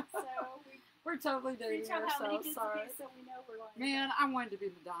 So we're totally dating ourselves. Sorry. So we know we're lying. Man, I wanted to be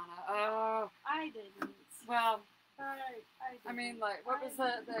Madonna. Oh. I didn't. Well. I mean, like, what was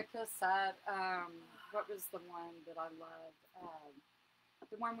the cassette? What was the one that I loved?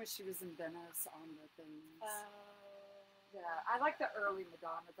 The one where she was in Venice on the things. Yeah, I like the early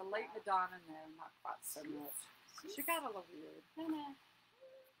Madonna. The late Madonna, no, not quite so much. She got a little weird.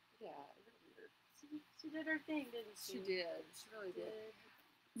 Yeah, a little weird. She did her thing, didn't she? She did. She really did.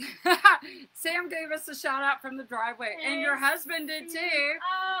 Sam gave us a shout out from the driveway, and your husband did too.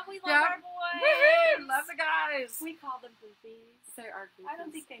 Oh, we love our boys. Love the guys. We call them goofies. They are goofies. I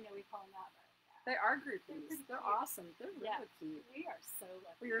don't think they know we call them that, but yeah. They are They're groupies. pretty They're cute. awesome. They're really Yeah. cute. We are so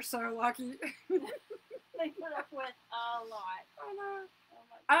lucky. We are so lucky. They put up with a lot. I know. Oh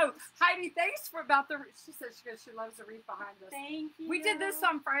my Oh, goodness. Heidi, thanks for about the. She said she loves the wreath behind us. Thank you. We did this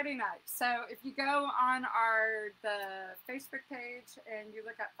on Friday night. So if you go on the Facebook page and you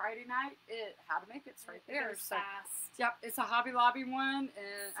look at Friday night, how to make it's right there. It goes So fast. yep, it's a Hobby Lobby one,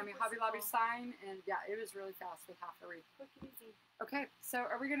 and I mean Super Hobby Lobby simple. sign, and yeah, it was really fast with half the wreath. Quick and easy. Okay, so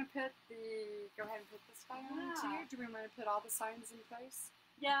are we gonna go ahead and put this guy on too? Yeah. Do we want to put all the signs in place?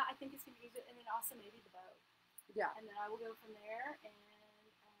 Yeah, I think it's gonna be good, and then also maybe the bow, Yeah. and then I will go from there and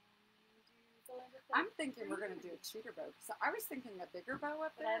do the land of the I'm thinking we're gonna do a cheater bow. So I was thinking a bigger bow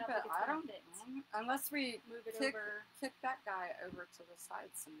up But there, I don't but think it's I gonna don't fit. unless we move it kick over. that guy over to the side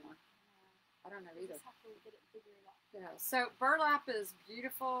some more. I don't know We either. just have to get it figured out. Yeah. So burlap is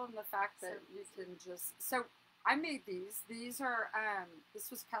beautiful in the fact So that you easy. can just. So I made these. These are this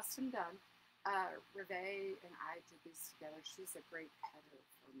was custom done. Reve and I did these together. She's a great petter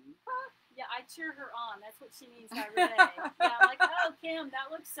for me. Yeah, I cheer her on. That's what she means by Renee. Yeah, I'm like, oh, Kim,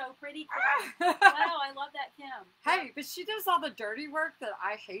 that looks so pretty, Kim. Wow, I love that, Kim. Hey, but she does all the dirty work that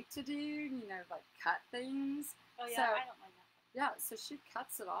I hate to do. You know, like cut things. Oh, yeah, So- I don't mind that. Yeah, so she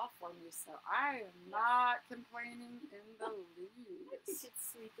cuts it off for me, so I am not complaining in the I think least.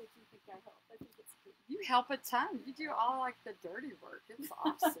 it's sweet that you think I help. I think it's cute. You help a ton. You do all like the dirty work. It's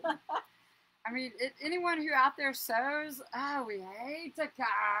awesome. I mean, anyone who out there sews, oh, we hate to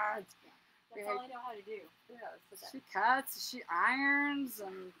cut. That's all I know how to do. Yeah, so she cuts, she irons,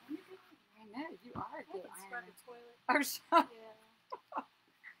 and Oh my God. I know you are a I good can scrub ironer. a toilet. Oh, Yeah.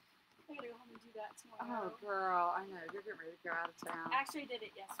 I gotta go home and do that tomorrow. oh, girl, I know you're getting ready to go out of town. Actually, I did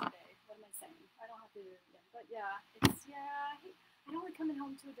it yesterday. What am I saying? I don't have to do it again. But yeah, I don't like coming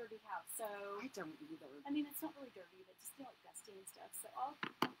home to a dirty house. So, I don't either. I mean, it's not really dirty, but just like dusty and stuff. So I'll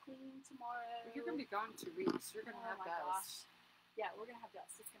clean tomorrow. You're gonna be gone 2 weeks. You're gonna Oh have my dust. gosh. Yeah, we're gonna have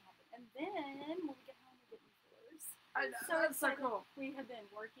dust. It's gonna happen. And then when we get home, we get new floors. I I'm know, so that's so excited. cool. We have been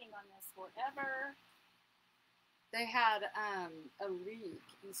working on this forever. They had a leak,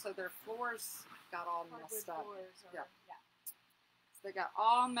 and so their floors got all Hardwood messed up. floors. Yeah. Yeah. So they got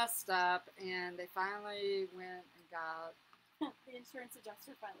all messed up, and they finally went and got The insurance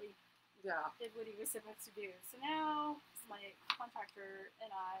adjuster finally yeah. did what he was supposed to do. So now my contractor and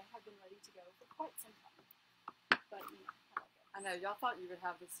I have been ready to go for quite some time. But you know, how that goes. I know y'all thought you would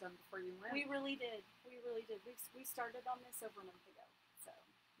have this done before you went. We really did. We really did. We started on this over a month ago. So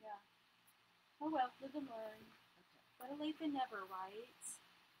yeah. Oh well, live and learn. Better late than never, right?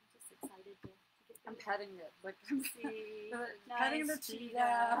 I'm just excited to get I'm through petting it. Like I'm See, petting the nice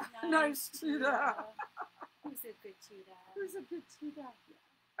cheetah. cheetah. Nice cheetah. Who's a good cheetah? Who's a good cheetah?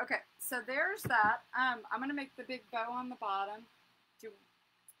 Okay, so there's that. I'm gonna make the big bow on the bottom.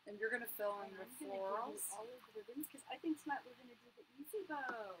 And you're gonna fill in And with I'm gonna give you florals. all of the ribbons because I think tonight we're gonna do the easy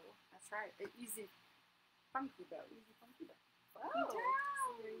bow. That's right. An easy, funky bow. Easy funky bow. Oh,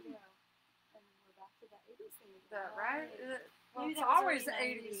 So there you go. And we're back to that 80s thing again. that right? Well, Maybe it's that was always the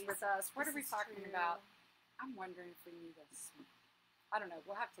early 80s 90s. with us. What This are we is talking true. about? I'm wondering if we need this. I don't know.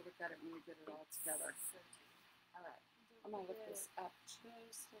 We'll have to look at it when we get it all together. So true. All right. I'm gonna lift this up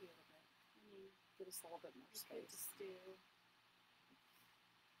just a little bit. I mean, Give us a little bit more we could space. just do.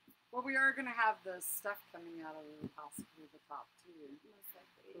 Well, we are gonna have the stuff coming out of possibly the top too. Most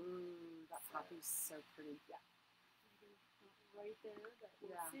likely. Ooh, that So- poppy's so pretty. Yeah. Maybe not right there, but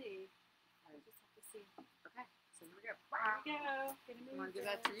we'll Yeah. see. All We'll right. just have to see. Okay. So here we go. There we go. Gonna move I'm gonna give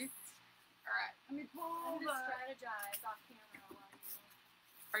that to you. All right. Let me pull I'm the. gonna strategize off camera while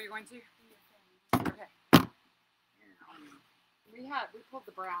Are you going to? you do your thing. Okay. We pulled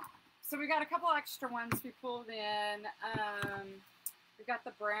the brown. So we got a couple extra ones we pulled in. We got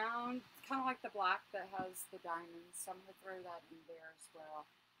the brown, kind of like the black that has the diamonds. So I'm gonna throw that in there as well.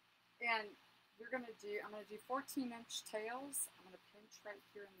 And I'm gonna do 14-inch tails. I'm gonna pinch right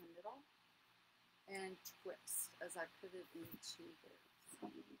here in the middle and twist as I put it into there.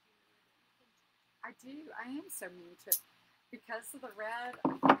 I do. I am so mean to it. Because of the red, I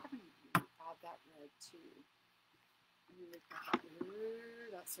think I'm gonna add that red too. Ooh,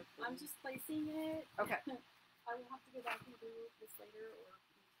 that's so pretty. I'm just placing it. Okay. I will have to go back and do this later or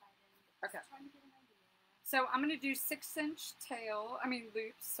tie it in. But Okay. just trying to get an idea. So I'm going to do 6-inch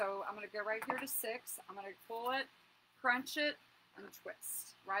loops. So I'm going to go right here to 6. I'm going to pull it, crunch it, and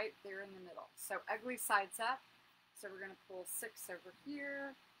twist right there in the middle. So ugly sides up. So we're going to pull 6 over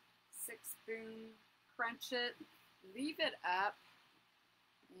here, 6, boom, crunch it, leave it up.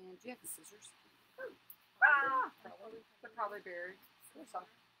 And do you have the scissors? Ah, they're probably buried. Or something.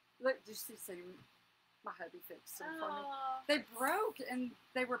 Look, did you see? My hubby fixed them for me. Oh, They broke and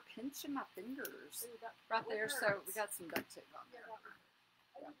they were pinching my fingers ooh, that right would there. So hurt. we got some duct tape on Yeah, there. that would hurt.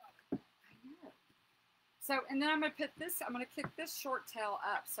 I do not. I know. So, and then I'm going to put this, I'm going to kick this short tail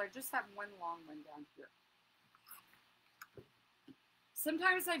up. So I just have one long one down here.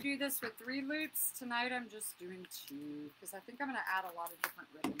 Sometimes I do this with 3 loops. Tonight I'm just doing 2 because I think I'm going to add a lot of different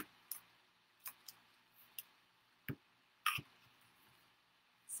ribbon.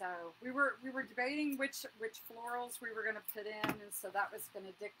 So we were debating which florals we were going to put in, and so that was going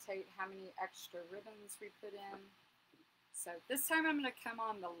to dictate how many extra ribbons we put in. So this time I'm going to come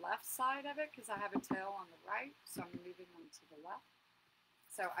on the left side of it because I have a tail on the right, so I'm moving them to the left.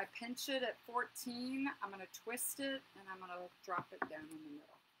 So I pinch it at 14, I'm going to twist it, and I'm going to drop it down in the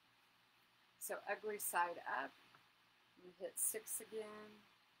middle. So ugly side up, I'm going to hit 6 again.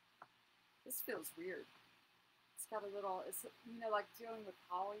 This feels weird. It's got a little, it's, you know, like dealing with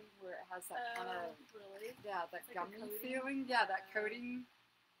holly where it has that kind of, really? yeah, that Like gummy coating? feeling. Yeah, that coating.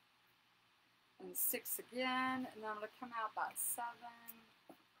 And 6 again, and then I'm going to come out about 7.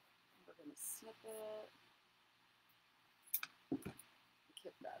 And we're going to snip it.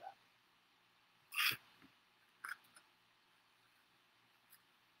 Kick that up.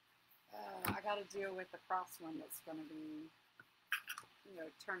 I got to deal with the cross one that's going to be, you know,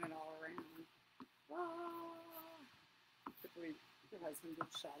 turn it all around. Ah. Your husband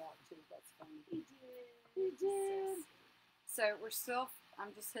did shout out too. That's fine. He did. He did. So So we're still,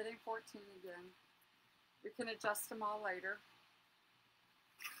 I'm just hitting 14 again. We can adjust them all later.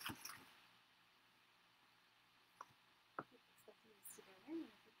 stuff needs to go in.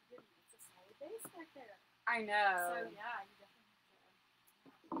 If you didn't, it's a solid base back there. I know. So yeah, you definitely have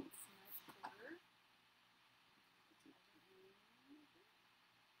to make this much shorter.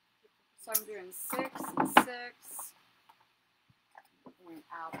 So I'm doing 6 and 6. Going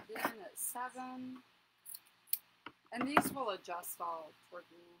out again at 7. And these will adjust all toward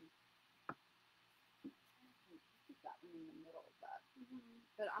the end. Keep that one in the middle of that.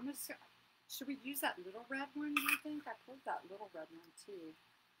 But I'm just, should we use that little red one, do you think? I pulled that little red one too.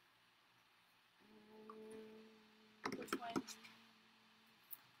 Which one?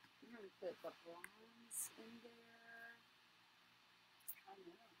 I'm going to put the bronze in there.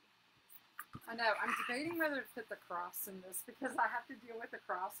 I know, I'm debating whether to put the cross in this because I have to deal with the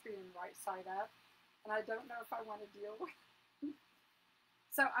cross being right side up. And I don't know if I want to deal with it.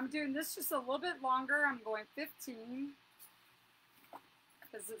 So I'm doing this just a little bit longer. I'm going 15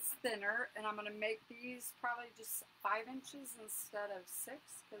 because it's thinner. And I'm going to make these probably just 5 inches instead of 6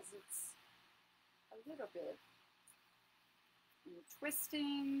 because it's a little bit. And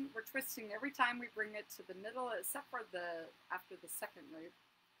twisting, we're twisting every time we bring it to the middle except for the after the second loop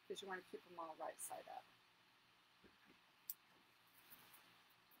because you want to keep them all right side up.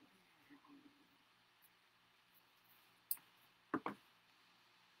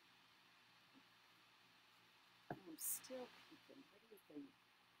 I'm still peeking. What do you think?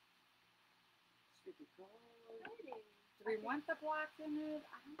 Should we go? Do we want the black in it?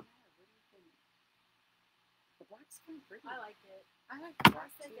 I don't know. What do you think? The black's kind of pretty. I like it. I like the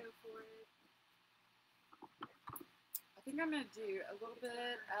black I too. go for it. I think I'm going to do a little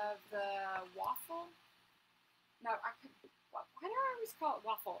bit of the waffle. No, I could. Why do I always call it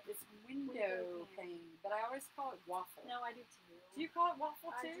waffle? It's window pane, but I always call it waffle. No, I do too. Do you call it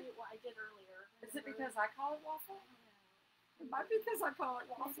waffle I too? do. Well, I did earlier. Is it because I call it waffle? I don't know. It might be because I call it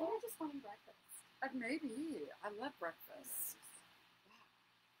Maybe waffle. you're just wanting breakfast. Maybe. I love breakfast.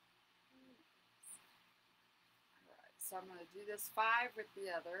 Alright, so I'm going to do this 5 with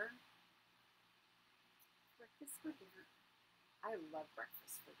the other. Breakfast for dinner. I love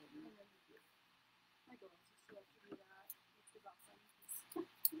breakfast for dinner. My girls used to like to do that, which was awesome.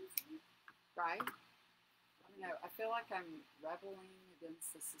 Right? I don't know. I feel like I'm rebelling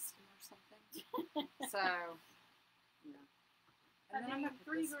against the system or something. So, yeah. And then I'm having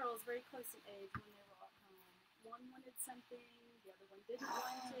going to 3 girls very close in age when they were at home. One wanted something, the other one didn't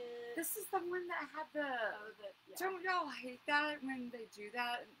want it. This is the one that had the... Yeah. Don't y'all hate that when they do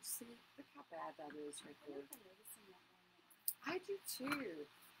that? And see, look how bad that is right I there. like noticing that one more. I do too.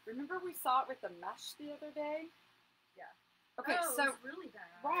 Remember we saw it with the mesh the other day? Yeah. Okay, oh, so... it was really bad.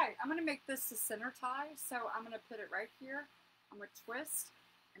 Right, I'm going to make this a center tie, so I'm going to put it right here. I'm going to twist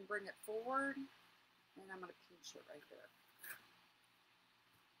and bring it forward, and I'm going to pinch it right there.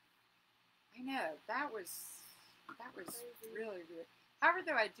 I know, that was Crazy. really weird. However,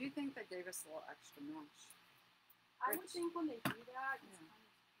 though, I do think they gave us a little extra mesh. I would think when they do that, it's Yeah. kind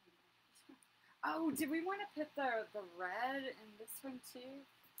of... Oh, did we want to put the red in this one too?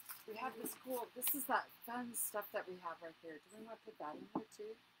 We have this cool, this is that fun stuff that we have right here. Do we want to put that in here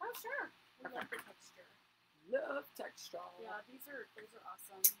too? Oh, sure. I Okay. love the texture. Love texture. Yeah, those are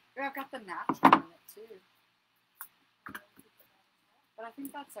awesome. Yeah, I've got the natural in it too. But I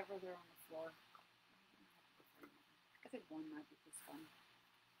think that's over there on the floor. I think one might be this fun.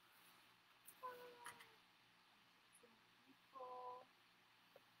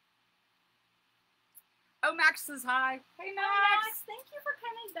 Oh, Max says hi. Hey, Max, Max. thank you for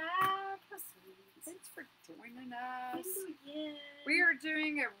coming back. How sweet. Thanks for joining us. Thank you again. We are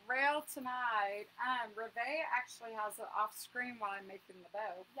doing a rail tonight. Reve actually has it off screen while I'm making the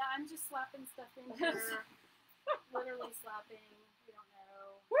bow. Yeah, I'm just slapping stuff in here. Literally slapping. We don't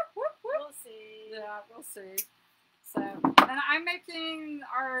know. Whoop, whoop, whoop. We'll see. Yeah, we'll see. So, and I'm making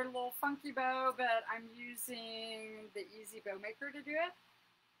our little funky bow, but I'm using the Easy Bow Maker to do it.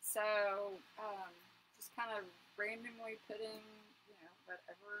 So, just kind of randomly putting, you know,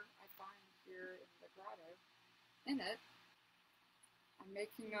 whatever I find here in the grotto in it. I'm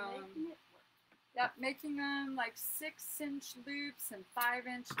making Making it work. Yep, making them like 6-inch loops and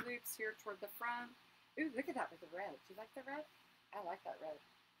 5-inch loops here toward the front. Ooh, look at that with the red. Do you like the red? I like that red.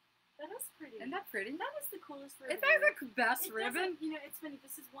 That is pretty. Isn't that pretty? That is the coolest ribbon. Isn't that the best It ribbon? doesn't- You know, it's funny.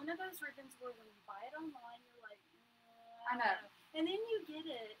 This is one of those ribbons where when you buy it online, you're like, I know. And then you get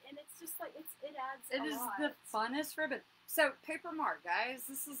it, and it's just like it adds. It is the funnest ribbon. So paper mark, guys.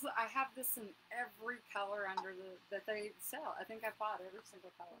 This is I have this in every color under that they sell. I think I bought every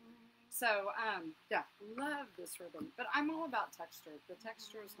single color. So yeah, love this ribbon. But I'm all about texture. The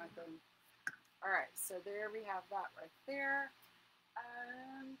texture is my thing. All right, so there we have that right there.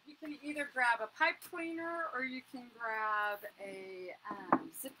 You can either grab a pipe cleaner or you can grab a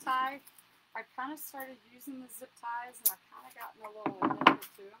zip tie. I kind of started using the zip ties and I've kind of gotten a little addicted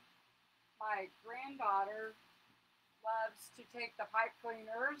to them. My granddaughter loves to take the pipe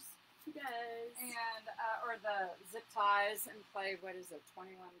cleaners. She does. And, or the zip ties and play, what is it,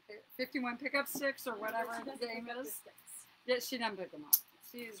 51 pickup sticks or whatever the game is. Yeah, she doesn't pick them up.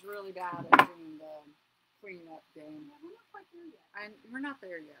 She's really bad at doing the cleanup game. Yeah, we're not quite there yet. We're not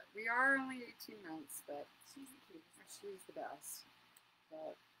there yet. We are only 18 months, but She's the cutest. she's the best.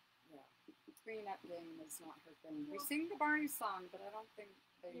 But, yeah, cleanup game is not her thing. We sing the Barney song, but I don't think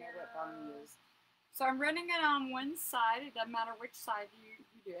they know what Barney is. So I'm running it on one side. It doesn't matter which side you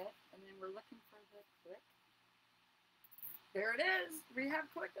do it. And then we're looking for the click. There it is. We have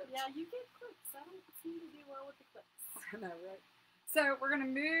clickers. Yeah, you get clicks. I don't seem to do well with the clicks. I know, right? So we're going to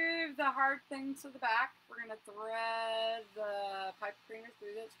move the hard thing to the back. We're going to thread the pipe cleaner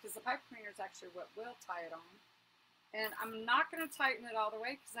through this because the pipe cleaner is actually what will tie it on. And I'm not going to tighten it all the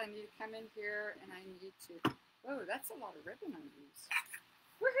way because I need to come in here and I need to... Whoa, that's a lot of ribbon I used.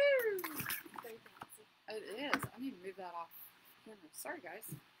 Woohoo! Very fancy. It is. I need to move that off camera. Sorry, guys.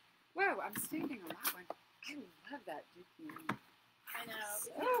 Whoa, I'm standing on that one. I love that DP. I know.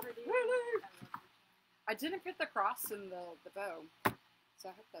 So Isn't it pretty? pretty. I love it. I didn't put the cross in the bow, so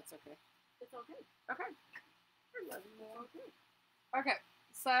I hope that's okay. It's all good. Okay. I love you. Okay,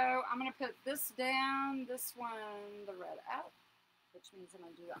 so I'm going to put this down, this one, the red out, which means I'm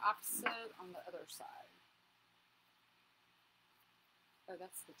going to do the opposite on the other side. Oh,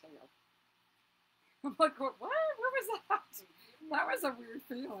 that's the tail. I'm like, what was that? That was a weird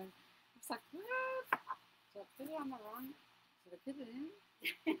feeling. It's like, what? Did I put it on the wrong? Did I put it in?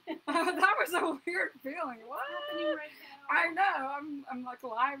 That was a weird feeling. What? Happening right now. I know. I'm like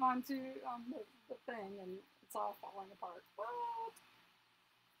live on the thing, and it's all falling apart. What?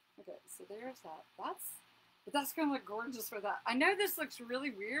 Okay, so there's that. That's gonna look gorgeous for that. I know this looks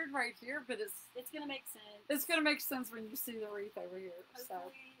really weird right here, but It's gonna make sense. it's gonna make sense when you see the wreath over here. So,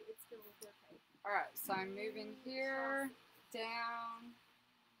 Hopefully, it's gonna look okay. all right. So I'm moving here down.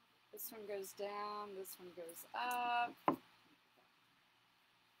 This one goes down. This one goes up.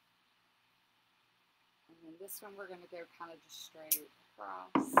 And then this one we're going to go kind of just straight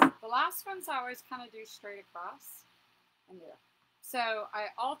across. The last ones I always kind of do straight across. And there. So I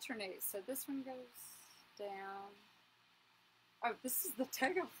alternate. So this one goes down. Oh, this is the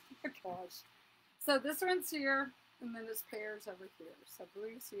tail. Oh my gosh. So this one's here, and then this pair's over here. So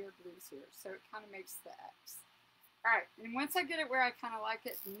blue's here, blue's here. So it kind of makes the X. All right, and once I get it where I kind of like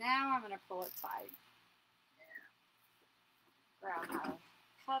it, now I'm going to pull it tight. Grab my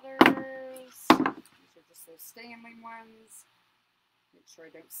cutters. These are just those Stanley ones. Make sure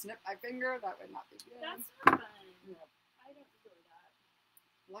I don't snip my finger. That would not be good. That's not fun. Yep. I don't enjoy that.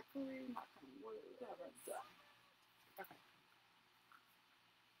 Luckily, not going to wood. I haven't done. Okay.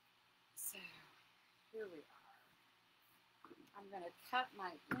 So, here we are. I'm going to cut my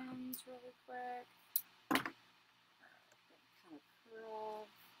ends really quick. Kind of curl.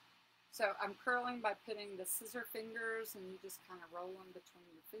 So I'm curling by putting the scissor fingers, and you just kind of roll them between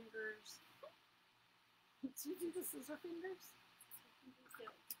your fingers. Did you do the scissor fingers?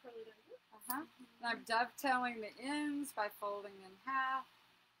 And I'm dovetailing the ends by folding in half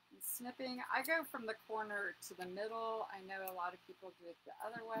and snipping. I go from the corner to the middle. I know a lot of people do it the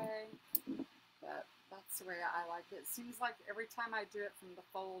other way, but that's the way I like it. It seems like every time I do it from the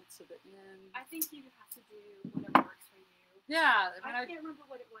fold to the end. I think you have to do whatever works for you. Yeah. I can't remember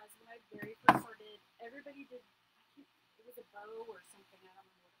what it was when I very first started. Everybody did, it was a bow or something. I don't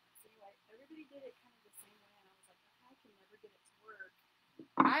remember what it was. Anyway, everybody did it kind of the same way, and I was like, okay, I can never get it to work.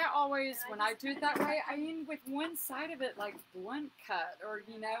 I always, when I do it that way, I mean with one side of it like blunt cut, or it's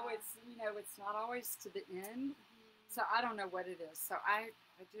not always to the end. So I don't know what it is. So I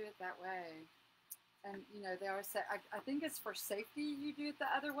do it that way. And they always say I think it's for safety you do it the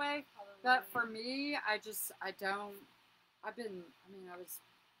other way. Probably. But for me, I don't. I was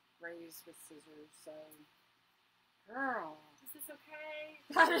raised with scissors, so girl. Is this okay?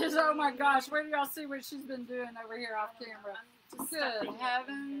 That is, oh my gosh, wait till y'all see what she's been doing over here off camera. Good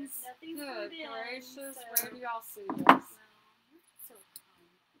heavens, good gracious, wait till y'all see this.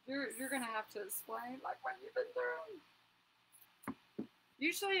 You're going to have to explain like what you've been doing.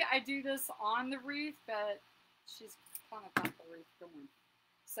 Usually I do this on the wreath, but she's kind of got the wreath going.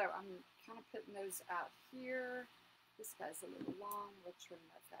 So I'm kind of putting those out here. This guy's a little long. We'll trim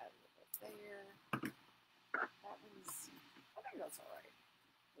that guy a little bit there. That one's, I think that's all right.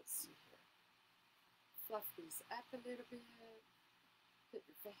 Let's see here. Fluff these up a little bit. Put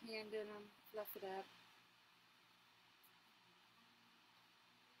your hand in them. Fluff it up.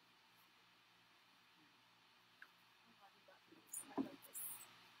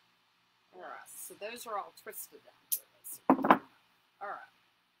 Alright, so those are all twisted down to this. Alright.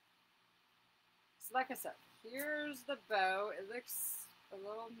 So like I said, here's the bow. It looks a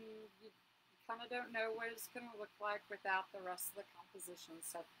little, you kind of don't know what it's going to look like without the rest of the composition.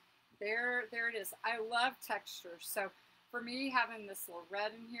 So there it is. I love texture. So for me, having this little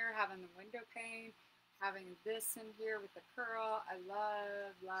red in here, having the window pane, having this in here with the curl, I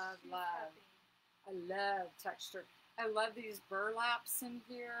love, love, love. I love texture. I love these burlaps in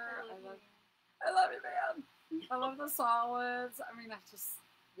here. I love you, man. I love the solids. I mean, this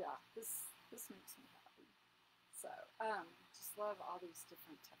makes me happy. So, just love all these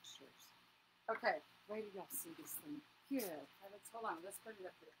different textures. Okay, wait till y'all see this thing. Good. Hold on, let's put it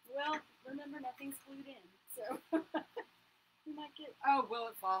up here. Well, remember, nothing's glued in, so you might get. Oh, will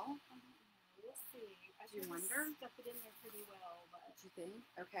it fall? We'll see. Do you wonder? Stuff it in there pretty well, but. Do you think?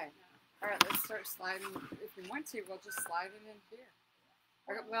 Okay. No. All right, let's start sliding. If we want to, we'll just slide it in here.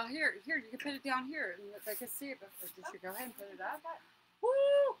 Okay, well, here, you can put it down here, and they can see it. But did you go ahead and put it up?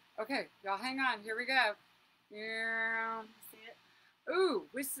 Woo! Okay, y'all, hang on. Here we go. Yeah. See it? Ooh,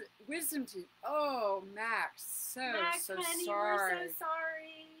 wisdom teeth. Oh, Max, Max, so honey, sorry. We're so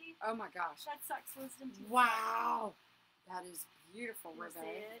sorry. Oh my gosh. That sucks, wisdom teeth. Wow, that is beautiful, You Renee.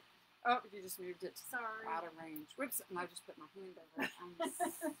 see it? Oh, you just moved it Sorry. out of range. Whoops, and I just put my hand over it. I'm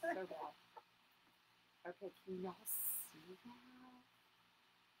so bad. Okay, can y'all see that?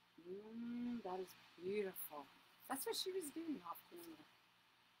 That is beautiful. That's what she was doing off camera.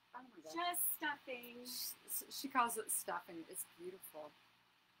 Oh my God. Just stuffing. She calls it stuffing. It's beautiful.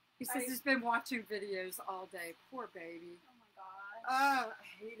 He says he's been watching videos all day. Poor baby. Oh my gosh. Oh, I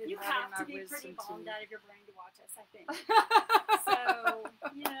hated You having have to my be pretty wisdom bombed teeth. out of your brain to watch us, I think. So,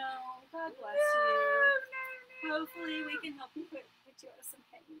 God bless you. No. Hopefully we can help you put you out of some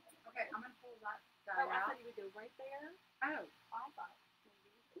pain. Okay, I'm going to pull that guy I out. thought you would go right there. Oh. I thought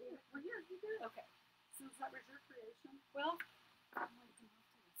maybe. Well, here, you do it. Okay. So that was your creation? Well, I'm going to come off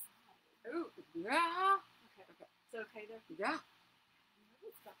to the side. Ooh, yeah. Okay. Is it okay there? Yeah.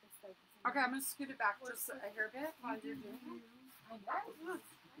 It's got this focus. Okay, I'm going to scoot it back just a hair bit while you're doing it. I know.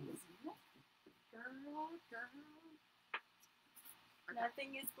 Girl. Okay.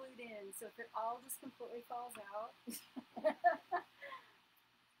 Nothing is glued in, so if it all just completely falls out. Okay,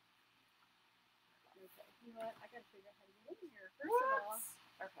 you know what? I gotta figure out how to get in here. First of all.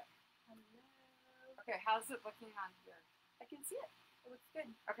 Okay. Hello. Okay, how's it looking on here? I can see it. It looks good.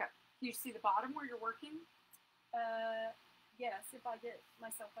 Okay. Can you see the bottom where you're working? Yes, if I get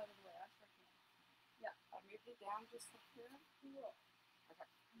myself out of the way, I sure can. Yeah. I moved it down just like here. Cool. Okay.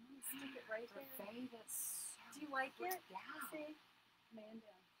 I'm gonna stick it right there. Buffet, that's so Do you like it? Yeah. See? Man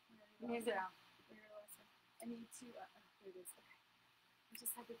down. Man down. I need to, here it is. Okay. I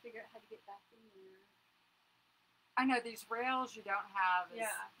just had to figure out how to get back in there. I know these rails you don't have.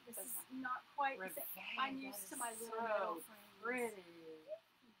 This is not quite. I'm used to my little metal frames. Pretty.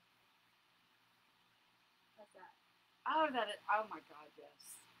 How's that? Oh, oh my God,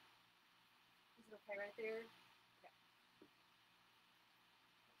 yes. it okay right there? Yeah.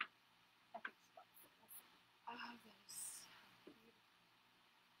 I think she likes it. Oh, that is so beautiful.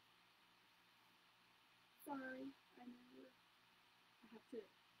 Sorry, I know. I have to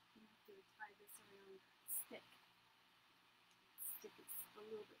tie this around that stick. Stick is a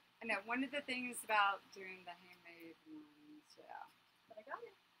little bit. I know, one of the things about doing the handmade ones, yeah. But I got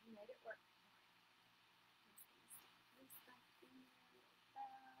it. We made it work.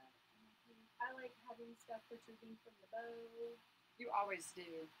 I like having stuff protruding from the bow. You always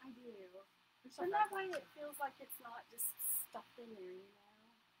do. I do. And that way it feels like it's not just stuffed in there, you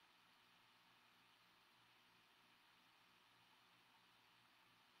know?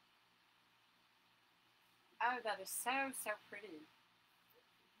 Oh, that is so, so pretty.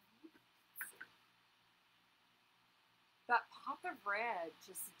 That pop of red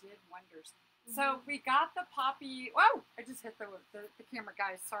just did wonders. So we got the poppy. Whoa! I just hit the camera,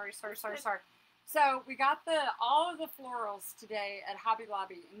 guys. Sorry. So we got all of the florals today at Hobby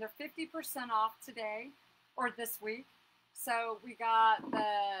Lobby, and they're 50% off today or this week. So we got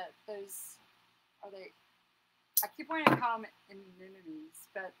those. Are they? I keep wanting to call them anemones,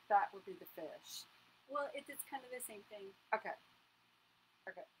 but that would be the fish. Well, it's kind of the same thing. Okay.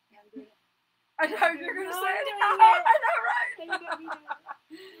 Yeah, I'm doing it. I know you're gonna say it. I know, right? You got me doing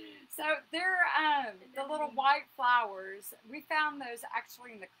it. So they're the little white flowers. We found those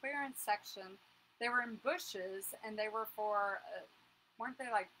actually in the clearance section. They were in bushes, and they were for weren't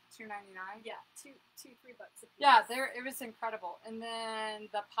they like $2.99? Yeah, $3 a piece. Yeah, it was incredible. And then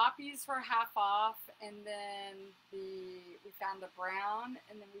the poppies were half off, and then we found the brown,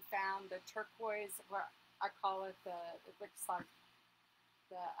 and then we found the turquoise. What I call it, it looks like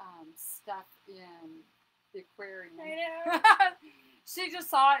the stuff in the aquarium. I know. She just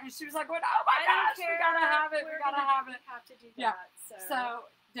saw it and she was like, "What? Oh my gosh, we gotta have it! We gotta have it!" Have to do that.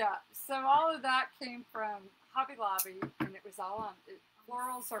 Yeah. So all of that came from Hobby Lobby, and it was all on.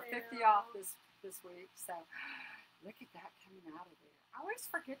 Florals are 50 off this week. So look at that coming out of there. I always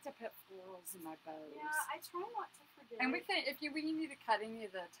forget to put florals in my bows. Yeah, I try not to forget. And we can, if we need to cut any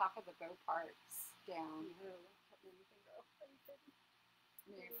of the top of the bow parts down. No, cut anything off. I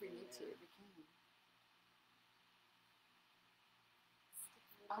mean, if we need to, we can.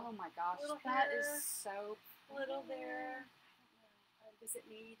 Oh my gosh, that is so pretty. Little there. I don't know. Does it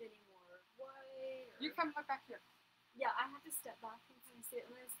need any more white? Or... You come look back here. Yeah, I have to step back and kind of see it.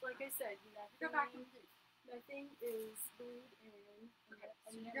 And it's, like I said, nothing, Go back and peek. Nothing is glued in. Okay,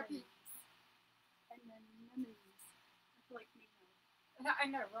 so you go peek. And then lemons. I feel like me now. I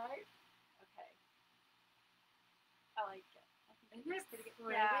know, right? Okay. I like it. I think it's pretty good.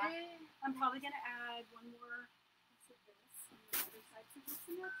 Pretty. Yeah. I'm probably going to add one more piece of this on the other side so we're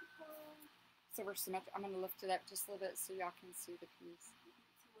symmetrical. So we're symmetrical. I'm going to lift it up just a little bit so y'all can see the piece.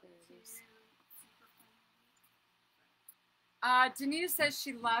 There it is. Danita says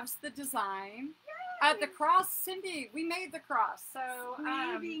she loves the design. The cross, Cindy, we made the cross. So,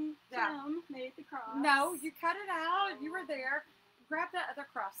 made the cross. No, you cut it out. You were there. Grab that other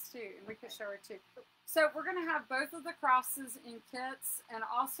cross too, and we could show her too. So we're going to have both of the crosses in kits, and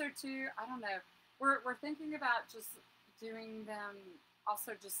also too, I don't know, we're thinking about just doing them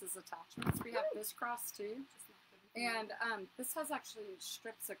also just as attachments. We have this cross too, and this has actually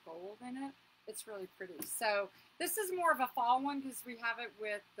strips of gold in it. It's really pretty. So this is more of a fall one because we have it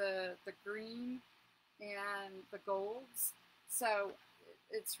with the green and the golds. So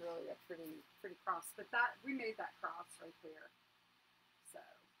it's really a pretty cross. But we made that cross right there. So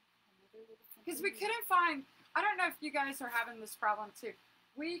because we couldn't find, I don't know if you guys are having this problem too.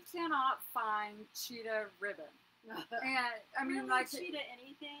 We cannot find cheetah ribbon. And I mean, really like cheetah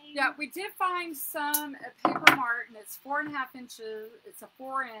anything. Yeah, we did find some at Paper Mart, and it's 4.5 inches. It's a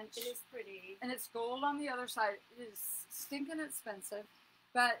 4-inch. It is pretty, and it's gold on the other side. It is stinking expensive,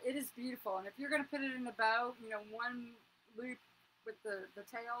 but it is beautiful. And if you're going to put it in a bow, one loop with the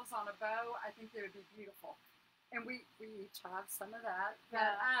tails on a bow, I think it would be beautiful. And we each have some of that,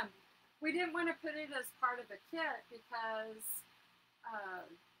 but we didn't want to put it as part of the kit because.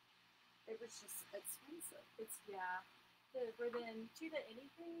 It was just expensive. It's the ribbon cheetah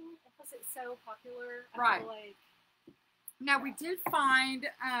anything. And plus, it's so popular. Right. I feel like. Now we did find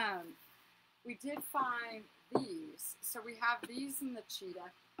these. So we have these in the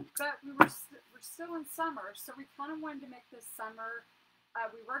cheetah, but we're still in summer, so we kind of wanted to make this summer.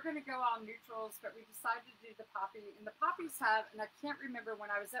 We were going to go all neutrals, but we decided to do the poppy. And the poppies have, and I can't remember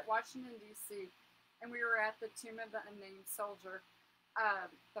when I was at Washington D.C. and we were at the Tomb of the Unnamed Soldier.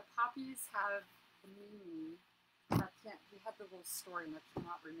 The poppies have the meaning. We had the little story, and I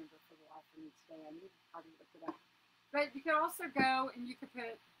cannot remember for the life of me today. I need to probably look it up. But you could also go and you could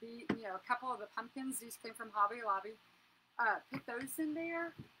put the, you know, a couple of the pumpkins. These came from Hobby Lobby. Put those in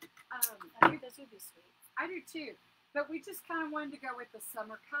there. I think those would be sweet. I do too. But we just kind of wanted to go with the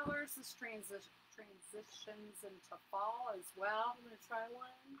summer colors. This transitions into fall as well. I'm gonna try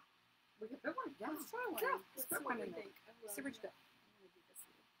one. We could put one. Yeah, Let's try one. Yeah, Let's put see one what in we there. think. See what you got. I'm gonna do this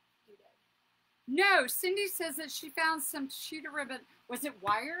one. Do that. No, Cindy says that she found some cheetah ribbon. Was it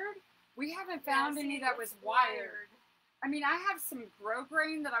wired? We haven't found any that was wired. I mean, I have some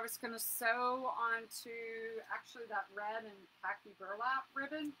grosgrain that I was going to sew onto actually that red and khaki burlap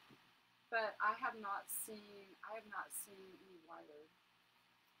ribbon, but I have not seen any wired.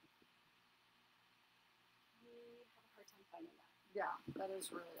 We have a hard time finding that. Yeah, that is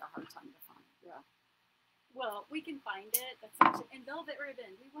really a hard time to find. Yeah. Well, we can find it. That's actually, and velvet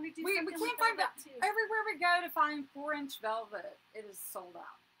ribbon. We want to do something We can't with find velvet that. too. Everywhere we go to find 4-inch velvet, it is sold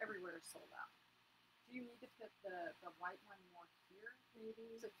out. Everywhere is sold out. Do you need to put the white one more here?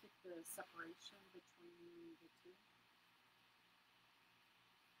 Maybe. To keep the separation between the two?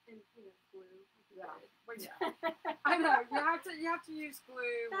 And glue. Yeah. Well, yeah. I know. You have to use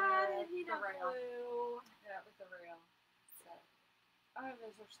glue That with is the rail. glue. Yeah, with the rail. So. Oh,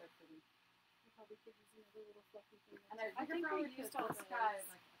 those are so pretty. We probably could use another little fluffy thing. I know. I think we used all this those. guy.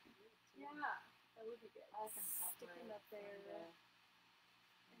 Like, Yeah, that would be good. I can Stick separate him up there.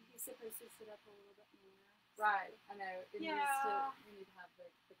 from And he's supposed to sit up a little bit more. Right. I know. It Yeah. needs to. You need to have the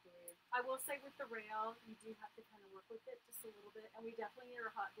glue. I will say with the rail, you do have to kind of work with it just a little bit. And we definitely need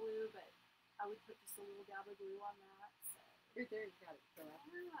our hot glue, but I would put just a little dab of glue on that. So. Right there, you got it. Go out.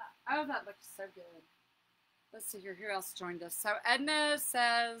 Yeah. Oh, that looks so good. Let's see here. Who else joined us? So Edna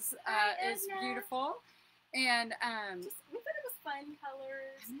says Hi, it's Edna. beautiful, and We thought it was fun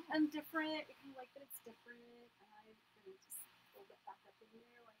colors I know. and different. We kind of like that it's different. I'm gonna just fold it back up in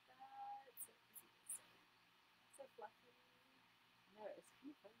there like that. So it's so fluffy. no, it's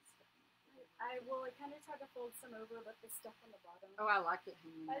kind of fun stuff. I will kind of try to fold some over, but the stuff on the bottom. Oh, I like it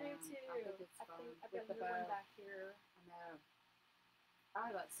hanging I down. do too. I think it's fun I've with got the another bow. one back here. I know. Oh,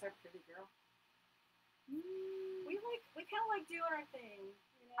 that's so pretty, girl. We kind of like doing our thing.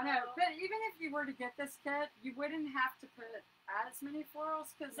 You know? I know, but even if you were to get this kit, you wouldn't have to put as many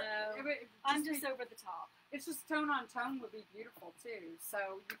florals because No. it I'm just over the top. It's just tone on tone would be beautiful too.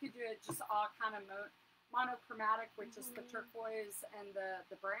 So you could do it just all kind of monochromatic with just the turquoise and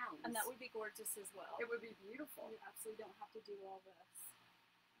the browns. And that would be gorgeous as well. It would be beautiful. You absolutely don't have to do all this.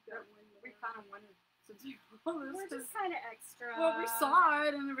 We kind of wanted to do all this. We're just kind of extra. Well, we saw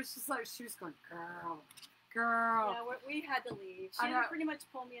it and it was just like she was going, girl. Yeah, we had to leave. She I had to know. pretty much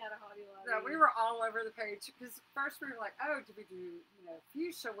pull me out of Hobby Lobby. No, we were all over the page because first we were like, oh, did we do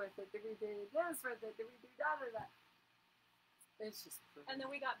fuchsia with it? Did we do this with it? Did we do that or that? It's just pretty. And then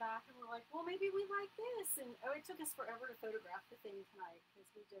we got back and we're like, well, maybe we like this. And it took us forever to photograph the thing tonight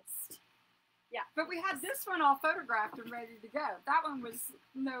because we just, But we had this one all photographed and ready to go. That one was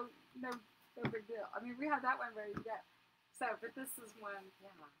no big deal. I mean, we had that one ready to go. So, but this is one,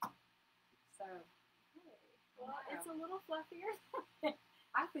 So, well, it's a little fluffier.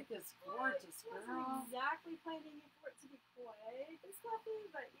 I think it's gorgeous, I girl. wasn't exactly planning for it to be quite this fluffy,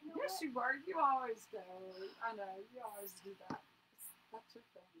 but you know Yes, what? you were. You always go. I know. You always do that. That's your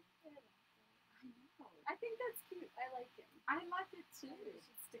thing. I know. I think that's cute. I like him. I like it too. We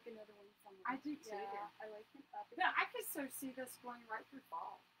should stick another one somewhere. I do too. Yeah, I like him up. No, I could so see this going right through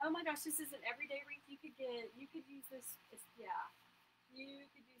fall. Oh my gosh, this is an everyday wreath. You could use this. You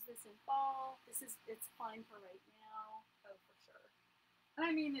could use this in fall. It's fine for right now. Oh, for sure. And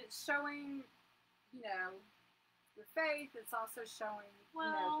I mean, it's showing, your faith. It's also showing,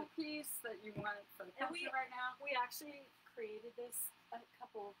 Well, the peace that you want for the and country right now. We actually created this a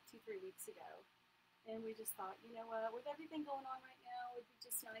couple, 2-3 weeks ago, and we just thought, you know what, with everything going on right now, it'd be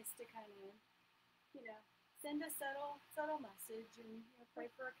just nice to kind of, send a subtle message and pray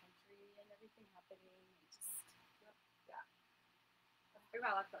for our country and everything happening and just Ooh,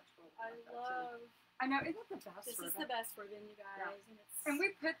 I like that twirl. I love. I know, isn't it the best This is ribbon? the best ribbon, you guys, And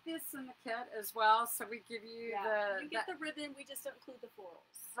we put this in the kit as well, so we give you you get the ribbon. We just don't include the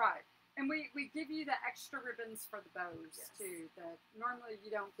florals. right. And we give you the extra ribbons for the bows too that normally you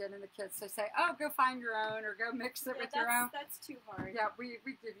don't get in the kits. They say, oh, go find your own or go mix it with your own. That's too hard. Yeah, we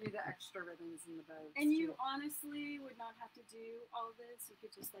give you the extra ribbons in the bows. And you too. honestly would not have to do all this. You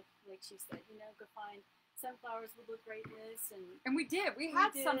could just like she said, go find sunflowers would look great in this, And we did. We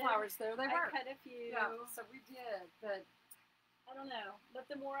had sunflowers there. They I were. cut a few. Yeah, so we did. But I don't know. But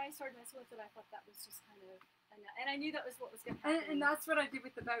the more I started messing with it, I thought that was just kind of, and I knew that was what was going to happen. and that's what I did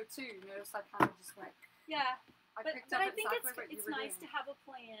with the bow too. You notice I kind of just went. Yeah. I But picked up I think exactly what you it's were nice doing. to have a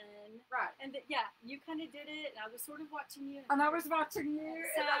plan. Right. And yeah, you kind of did it, and I was sort of watching you. And I was watching you,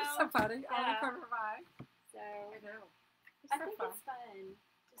 and that was so funny. I Yeah. look over mine. So I know. I think it's fun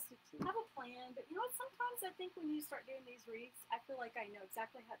just to have a plan. But you know what? Sometimes I think when you start doing these wreaths, I feel like I know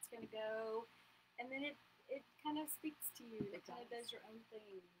exactly how it's going to go, and then it kind of speaks to you. It kind of does your own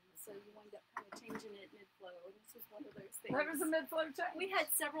thing. So you wind up kind of changing it mid-flow. This was one of those things. That was a mid-flow change. We had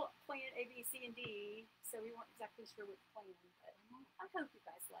several plan A, B, C, and D, so we weren't exactly sure which plan, but I hope you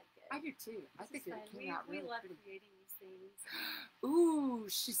guys like it. I do too. I think it came out really We love pretty. creating these things. Ooh,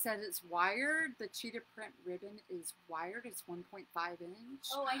 she said it's wired. The cheetah print ribbon is wired. It's 1.5 inch.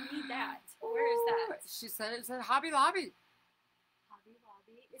 Oh, I need that. Where is that? She said it's at Hobby Lobby. Hobby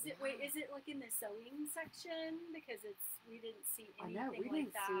Lobby. Is it like in the sewing section? Because we didn't see I anything know, we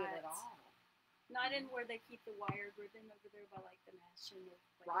like didn't that. see it at all. Not in where they keep the wired ribbon over there by like the mesh and the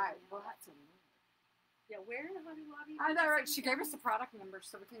Right. Well, that's a lot. Yeah, where in Hobby Lobby? I know, right? She gave us the product number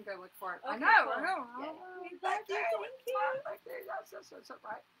so we can go look for it. Okay, I know, cool. I know. Yeah. Oh, Thank you. Thank you. Yes,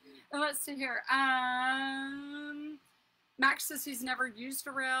 right. And let's see here. Max says he's never used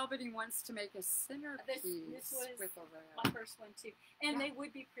a rail, but he wants to make a centerpiece This was with a rail. my first one too, and Yeah. they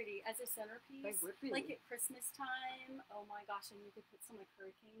would be pretty as a centerpiece. They would be. Like at Christmas time. Oh my gosh! And you could put some like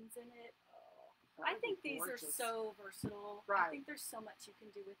hurricanes in it. Oh, That I would think be these are gorgeous. so versatile. Right. I think there's so much you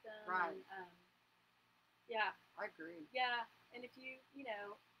can do with them. Right. And, yeah. I agree. Yeah. And if you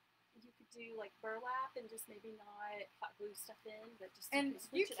you could do like burlap and just maybe not hot glue stuff in, but just And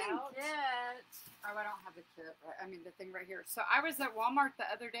you switch it can out. get, oh, I don't have the kit, right? I mean the thing right here. So I was at Walmart the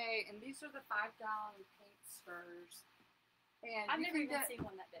other day, and these are the 5-gallon paint stirrers. And I've you never can even get, seen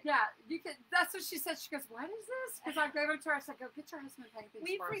one that big. yeah, you could, that's what she said. She goes, what is this? Because I gave it to her. I said, go get your husband to paint these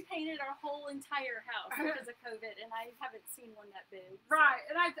We for us. repainted our whole entire house because of COVID, and I haven't seen one that big. So. Right,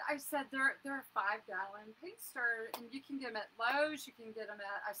 and I said they're a 5-gallon paint stirrer, and you can get them at Lowe's. You can get them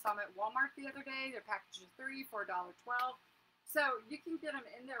at, I saw them at Walmart the other day. They're packaged of 3 for $1.12. So you can get them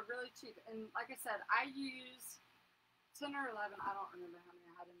in there really cheap. And like I said, I used 10 or 11. I don't remember how many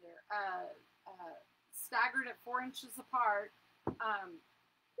I had in there. Staggered at 4 inches apart.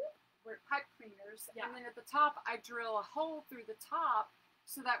 Were pipe cleaners, Yeah. and then at the top I drill a hole through the top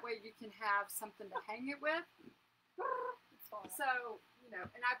so that way you can have something to hang it with. It's fun. So,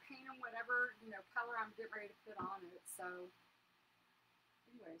 and I paint them whatever, color I'm getting ready to put on it. So,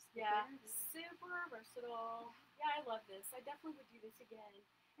 anyways. Yeah, super versatile. Yeah, I love this. I definitely would do this again.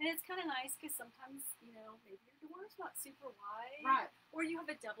 And it's kind of nice because sometimes, maybe your door's not super wide. Right. Or you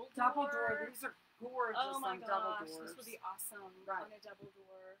have a double door. Double door. These are gorgeous Oh my on double gosh, doors. this would be awesome Right. on a double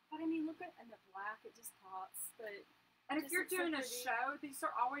door. But I mean, look at the black, it just pops. But And if just you're looks so doing a pretty. show, these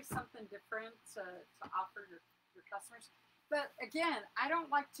are always something different to offer your customers. But again, I don't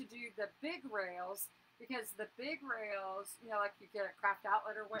like to do the big rails because the big rails, like you get at Craft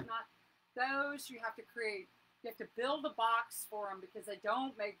Outlet or whatnot, those you have to build a box for them because they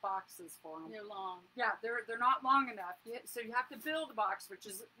don't make boxes for them. they're long. Yeah, they're not long enough. So you have to build a box, which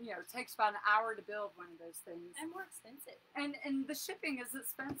is, takes about an hour to build one of those things. And more expensive. And the shipping is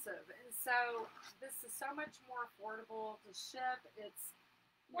expensive. And so this is so much more affordable to ship. It's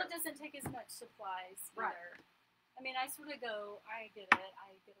Well, it doesn't take as much supplies Right. either. I mean, I sort of I get it.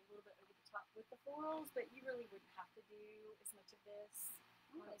 I get a little bit over the top with the florals, but you really wouldn't have to do as much of this.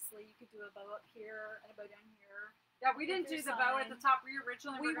 Honestly, you could do a bow up here and a bow down here. Yeah, we didn't do the bow at the top. We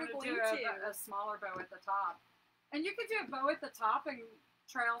originally were going to do a smaller bow at the top. And you could do a bow at the top and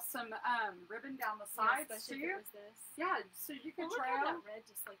trail some ribbon down the sides especially too. if it was this. Yeah, so you could Well, look trail. how that red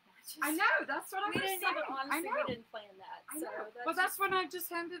just like matches. I know, that's what I We was didn't saying. even I honestly. know. We didn't plan that. I know. So That's when I just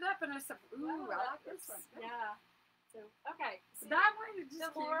handed up and I said, ooh, Wow, I like this one. Yeah. So okay. So That one it just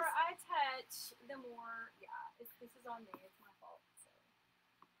the more I touch, the more this is on me. It's my fault. So.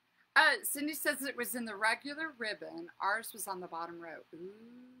 Cindy says it was in the regular ribbon. Ours was on the bottom row. Ooh.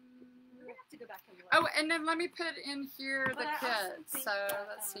 We're gonna have to go back and look. Oh, and then let me put in here the But I also kit. think So that,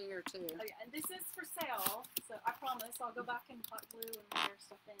 let's see here too. Oh yeah, and this is for sale. So I promise I'll go back and hot glue and layer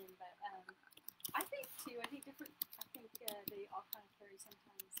stuff in. But I think too. I think they all kind of carry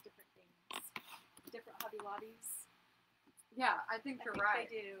sometimes different things, different Hobby Lobbies. Yeah, I think you're right.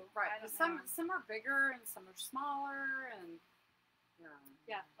 They do. Right. I don't Some are bigger and some are smaller and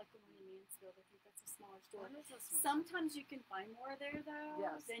Yeah, like the one in Mansfield. I think that's a smaller store. That is a small Sometimes you can find more there though.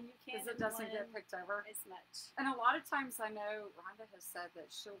 Yes. Than you can. because it in doesn't one get picked over. as much. And a lot of times I know Rhonda has said that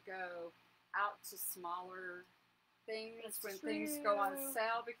she'll go out to smaller things That's when things go on true.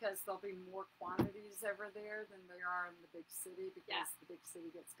 sale because there'll be more quantities over there than there are in the big city because Yeah. the big city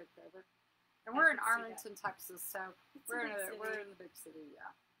gets picked over. And I we're in can see that. Arlington, Texas, so It's a we're big in city. we're in the big city,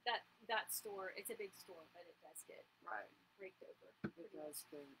 yeah. that store, it's a big store, but it does get Right. raked over. It does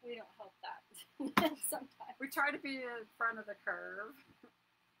good. We don't help that sometimes. We try to be in front of the curve.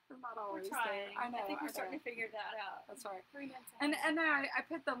 We're not always We're trying. there. I know. I think we're I starting know. to figure that out. That's right. 3 months And ahead. then I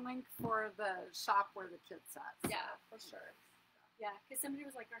put the link for the shop where the kids at. So. Yeah, for sure. Yeah, because somebody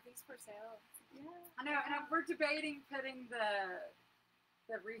was like, "Are these for sale?" Yeah. I know, and we're debating putting the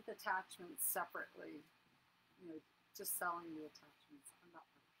wreath attachments separately. You know, just selling the attachments. I'm not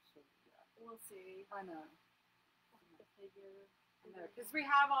really sure yet. We'll see. I know. We'll have to figure. Because we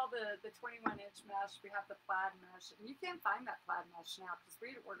have all the 21-inch mesh, we have the plaid mesh, and you can't find that plaid mesh now because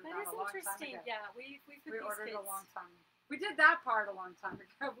we ordered That that is a long time interesting. ago. Yeah, we put We these ordered kits. a long time. We did that part a long time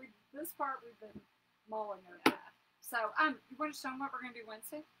ago. This part we've been mulling over. Yeah. So, you want to show them what we're going to do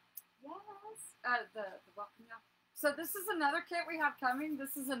Wednesday? Yes. The welcome y'all. So this is another kit we have coming.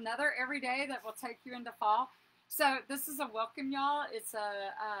 This is another everyday that will take you into fall. So this is a welcome y'all. It's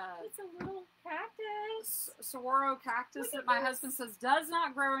a little cactus. saguaro cactus Look at that my this. husband says does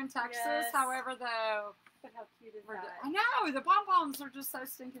not grow in Texas. Yes. However, though, But how cute is we're that? I know the pom poms are just so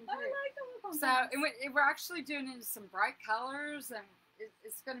stinking I cute. like the little So and we're actually doing it in some bright colors, and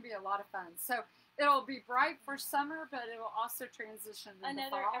it's going to be a lot of fun. So it'll be bright for summer, but it will also transition into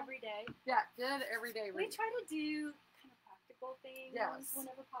another fall. everyday. Yeah, good everyday. We try to do kind of practical things Yes.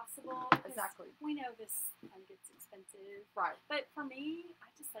 whenever possible. 'cause Exactly. We know this kind of gets expensive, Right. but for me, I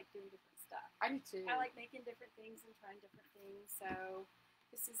just like doing different stuff. I do too. I like making different things and trying different things. So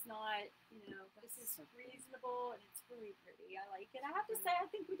this is not, this is reasonable and it's really pretty. I like it. I have to say, I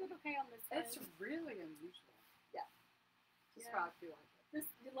think we did okay on this one. It's really unusual. Yeah. Just Yeah. how I feel like it. This,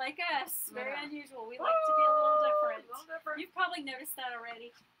 like us, very Yeah. unusual. We like to be a little different. A little different. You've probably noticed that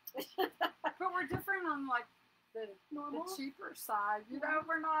already. But we're different on like the Normal? cheaper side. You know,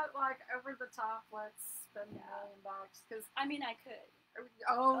 we're not like over the top. Let's spend Yeah. $1 million because I mean, I could.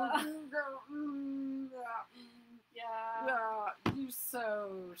 you go, Yeah. yeah, you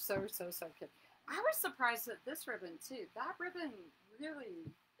so kid. I was surprised at this ribbon too. That ribbon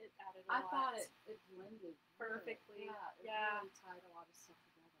really, It added a I lot. thought it blended Perfectly. Yeah, it Yeah. really tied a lot of stuff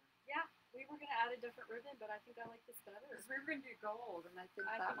together. Yeah, we were going to add a different ribbon, but I think I like this better. Because we were going to do gold, and I think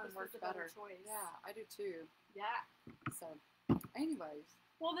I that think one this was worked a better better. choice. Yeah, I do too. Yeah. So, anyways,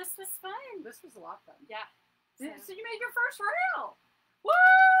 Well, this was fun. this was a lot of fun. Yeah. So you made your first reel.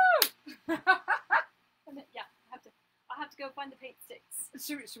 Woo! And then, yeah, I'll have to go find the paint sticks.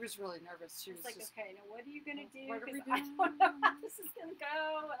 She was really nervous. She It's was like, just, okay, now what are you going to do? What are we 'Cause I doing? don't know how this is going to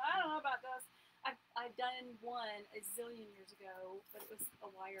go, and I don't know about this. I've done one a zillion years ago, but it was a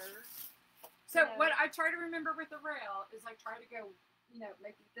wire. So Yeah. what I try to remember with the rail is I try to go,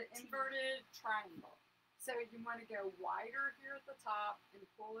 make the inverted triangle. So you want to go wider here at the top and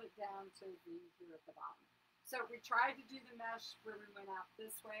pull it down to V here at the bottom. So we tried to do the mesh where we went out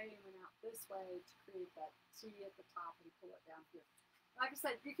this way and went out this way to create that T at the top and pull it down here. Like I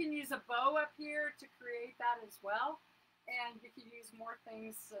said, you can use a bow up here to create that as well. And you can use more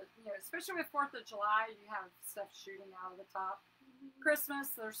things, especially with 4th of July, you have stuff shooting out of the top. Christmas,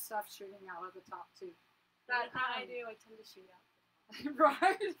 there's stuff shooting out of the top too. But I do. I tend to shoot out.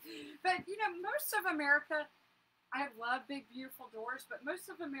 right? But most of America, I love big, beautiful doors, but most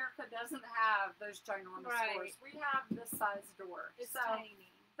of America doesn't have those ginormous Right. doors. We have this size door. It's so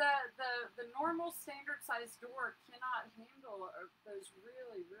tiny. the normal standard size door cannot handle those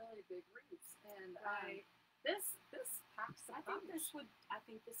really, really big wreaths. And Right. this packs the I think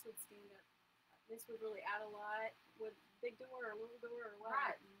this would stand up. This would really add a lot with big door or little door or what.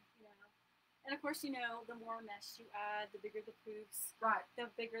 Right. And of course, the more mesh you add, the bigger the poofs, Right. the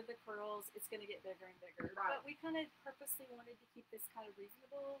bigger the curls. It's going to get bigger and bigger. Right. But we kind of purposely wanted to keep this kind of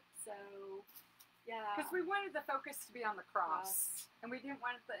reasonable. So, yeah. Because we wanted the focus to be on the cross, Cross. and we didn't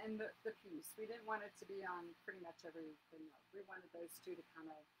want it in the piece. We didn't want it to be on pretty much everything else. We wanted those two to kind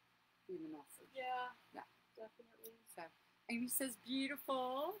of be the message. Yeah. Yeah. Definitely. So, Amy says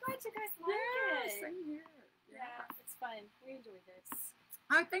beautiful. I'm glad you guys like Yes, it. same here. Yeah, it's fun. We enjoy this.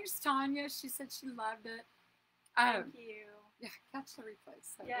 Oh, thanks, Tanya. She said she loved it. Thank you. Yeah, catch the replays.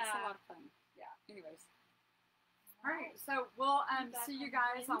 So it's a Yeah. lot of fun. Yeah. Anyways. All right. So we'll Be back see you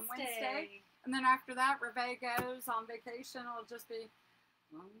guys on Wednesday. Wednesday. And then after that, Reve goes on vacation. It'll just be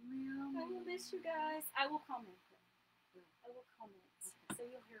I will miss you guys. I will comment. I will comment. Okay. So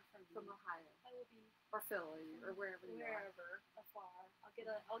you'll hear from me. from Ohio I will be or Philly or wherever you are. wherever afar.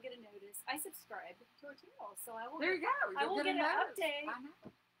 I'll get a notice. I subscribe to our channel, so I will. There you go. I You'll will get get a an notice. update. I know.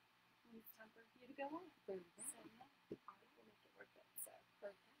 When it's time for you to go on. There you go. So yeah, I will make it worth it. So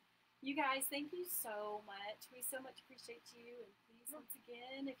Okay. you guys, thank you so much. We so much appreciate you, and please once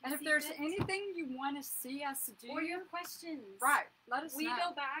again. And if there's anything you want to see us do, or your questions, right, let us know. We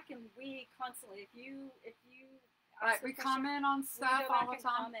go back and we constantly, if you right, we comment on stuff all the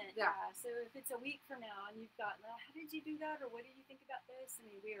time. Comment, yeah. So if it's a week from now and you've got, how did you do that, or what do you think about this? I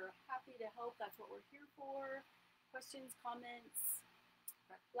mean, we are happy to help. That's what we're here for. Questions, comments,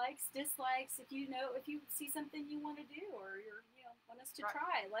 likes, dislikes. If you see something you want to do, or want us to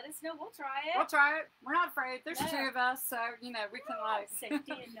try, let us know. We'll try it. We'll try it. We're not afraid. There's 2 of us, so we can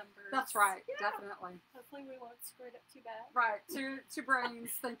safety in numbers. That's right, definitely. Hopefully we won't screw it up too bad. Right, two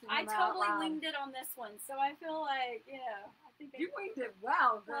brains thinking. I totally winged it on this one, so I feel like I think you winged it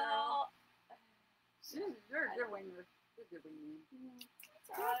well, girl. You're a good winger. You're a good winger. It's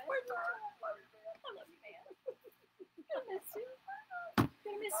all right. I love you, man. I miss you.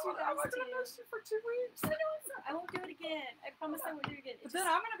 I miss you guys too. I'm gonna miss you for 2 weeks. I won't do it again. I promise I won't do it again. But then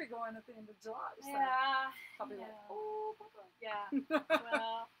I'm gonna be going at the end of July. So I'll be like, oh, Papa. Yeah.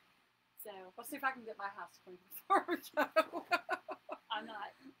 Well, so I'll see if I can get my house clean before we go. I'm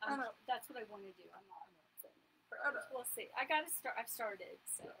not. That's what I want to do. I'm not. We'll see. I gotta start. I've started.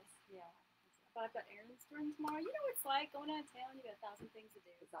 So yeah. But I've got errands to run tomorrow. You know what it's like going out of town. You got 1,000 things to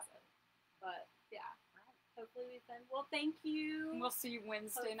do. Exactly. So. But yeah. Hopefully we've done. Well, thank you. We'll see you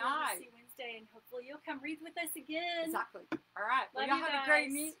Wednesday night. We'll see you Wednesday, and hopefully you'll come read with us again. Exactly. All right. Love well, y'all you have a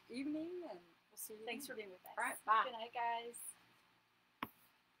great evening, and we'll see you. Thanks for being with us. All right. Bye. Good night, guys.